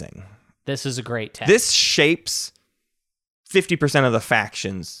amazing. This is a great tech. This shapes 50% of the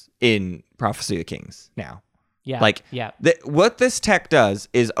factions in Prophecy of Kings now. Yeah. What this tech does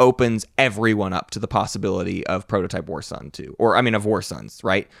is opens everyone up to the possibility of Prototype War Sun 2, of War Suns,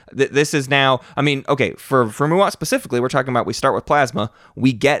 right? This is now, for Muat specifically, we're talking about we start with Plasma,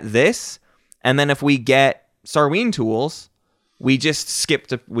 we get this, and then if we get Sarween tools, we just skip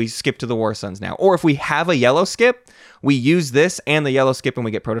to the War Suns now. Or if we have a yellow skip, we use this and the yellow skip and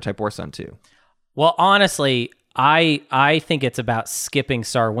we get Prototype War Sun 2. Well, honestly, I think it's about skipping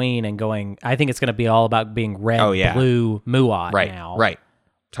Sarween and going. I think it's going to be all about being red, blue Muat now. Right.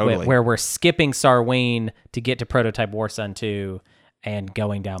 Totally. Where we're skipping Sarween to get to Prototype War Sun 2 and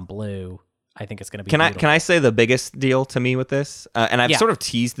going down blue. I think it's going to be. Can I say the biggest deal to me with this? And I've sort of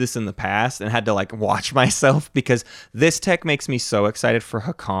teased this in the past and had to watch myself because this tech makes me so excited for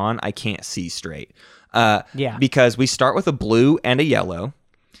Hakan. I can't see straight. Because we start with a blue and a yellow.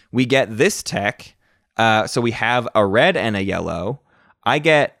 We get this tech. So we have a red and a yellow. I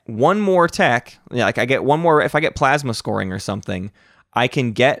get one more tech. I get one more. If I get plasma scoring or something, I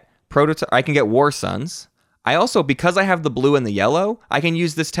can get War Suns. I also, because I have the blue and the yellow, I can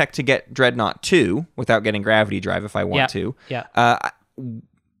use this tech to get Dreadnought 2 without getting Gravity Drive if I want to. Yeah.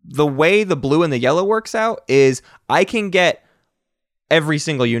 The way the blue and the yellow works out is I can get every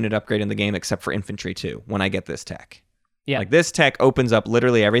single unit upgrade in the game except for Infantry 2 when I get this tech. Yeah. This tech opens up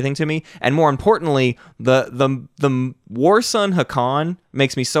literally everything to me. And more importantly, the War Sun Hakan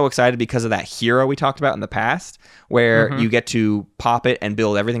makes me so excited because of that hero we talked about in the past, where you get to pop it and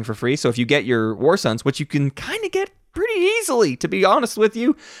build everything for free. So if you get your War Suns, which you can kind of get pretty easily, to be honest with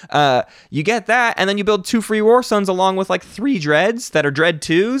you, you get that, and then you build 2 free War Suns along with 3 Dreads that are Dread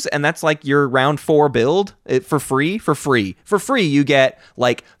 2s, and that's your round 4 build for free. For free, you get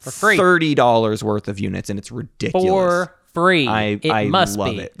 $30 worth of units, and it's ridiculous. For free. I must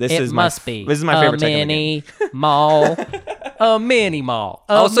love be. it. This is my favorite tech in the game. Mall. A mini mall.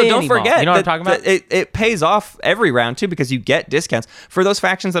 Also, don't forget, you know what I'm talking about? It pays off every round too because you get discounts for those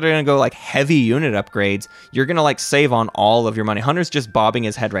factions that are going to go heavy unit upgrades. You're going to save on all of your money. Hunter's just bobbing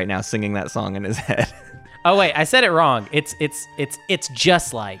his head right now, singing that song in his head. Oh wait, I said it wrong. It's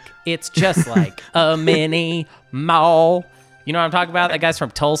just like a mini mall. You know what I'm talking about? That guy's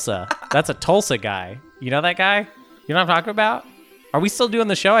from Tulsa. That's a Tulsa guy. You know that guy? You know what I'm talking about? Are we still doing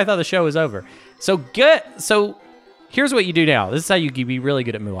the show? I thought the show was over. So here's what you do now. This is how you can be really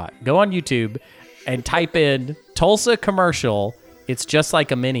good at Muat. Go on YouTube and type in Tulsa commercial. It's just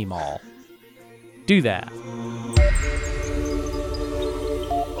like a mini mall. Do that.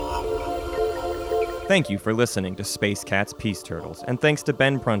 Thank you for listening to Space Cat's Peace Turtles, and thanks to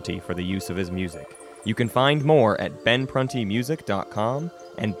Ben Prunty for the use of his music. You can find more at benpruntymusic.com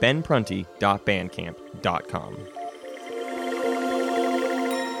and benprunty.bandcamp.com.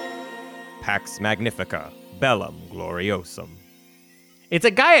 Pax Magnifica, Bellum Gloriosum. It's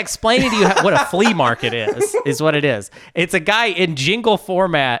a guy explaining to you what a flea market is what it is. It's a guy in jingle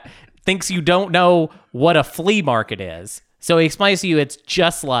format thinks you don't know what a flea market is. So he explains to you it's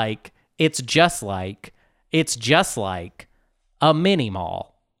just like a mini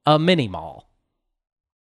mall. A mini mall.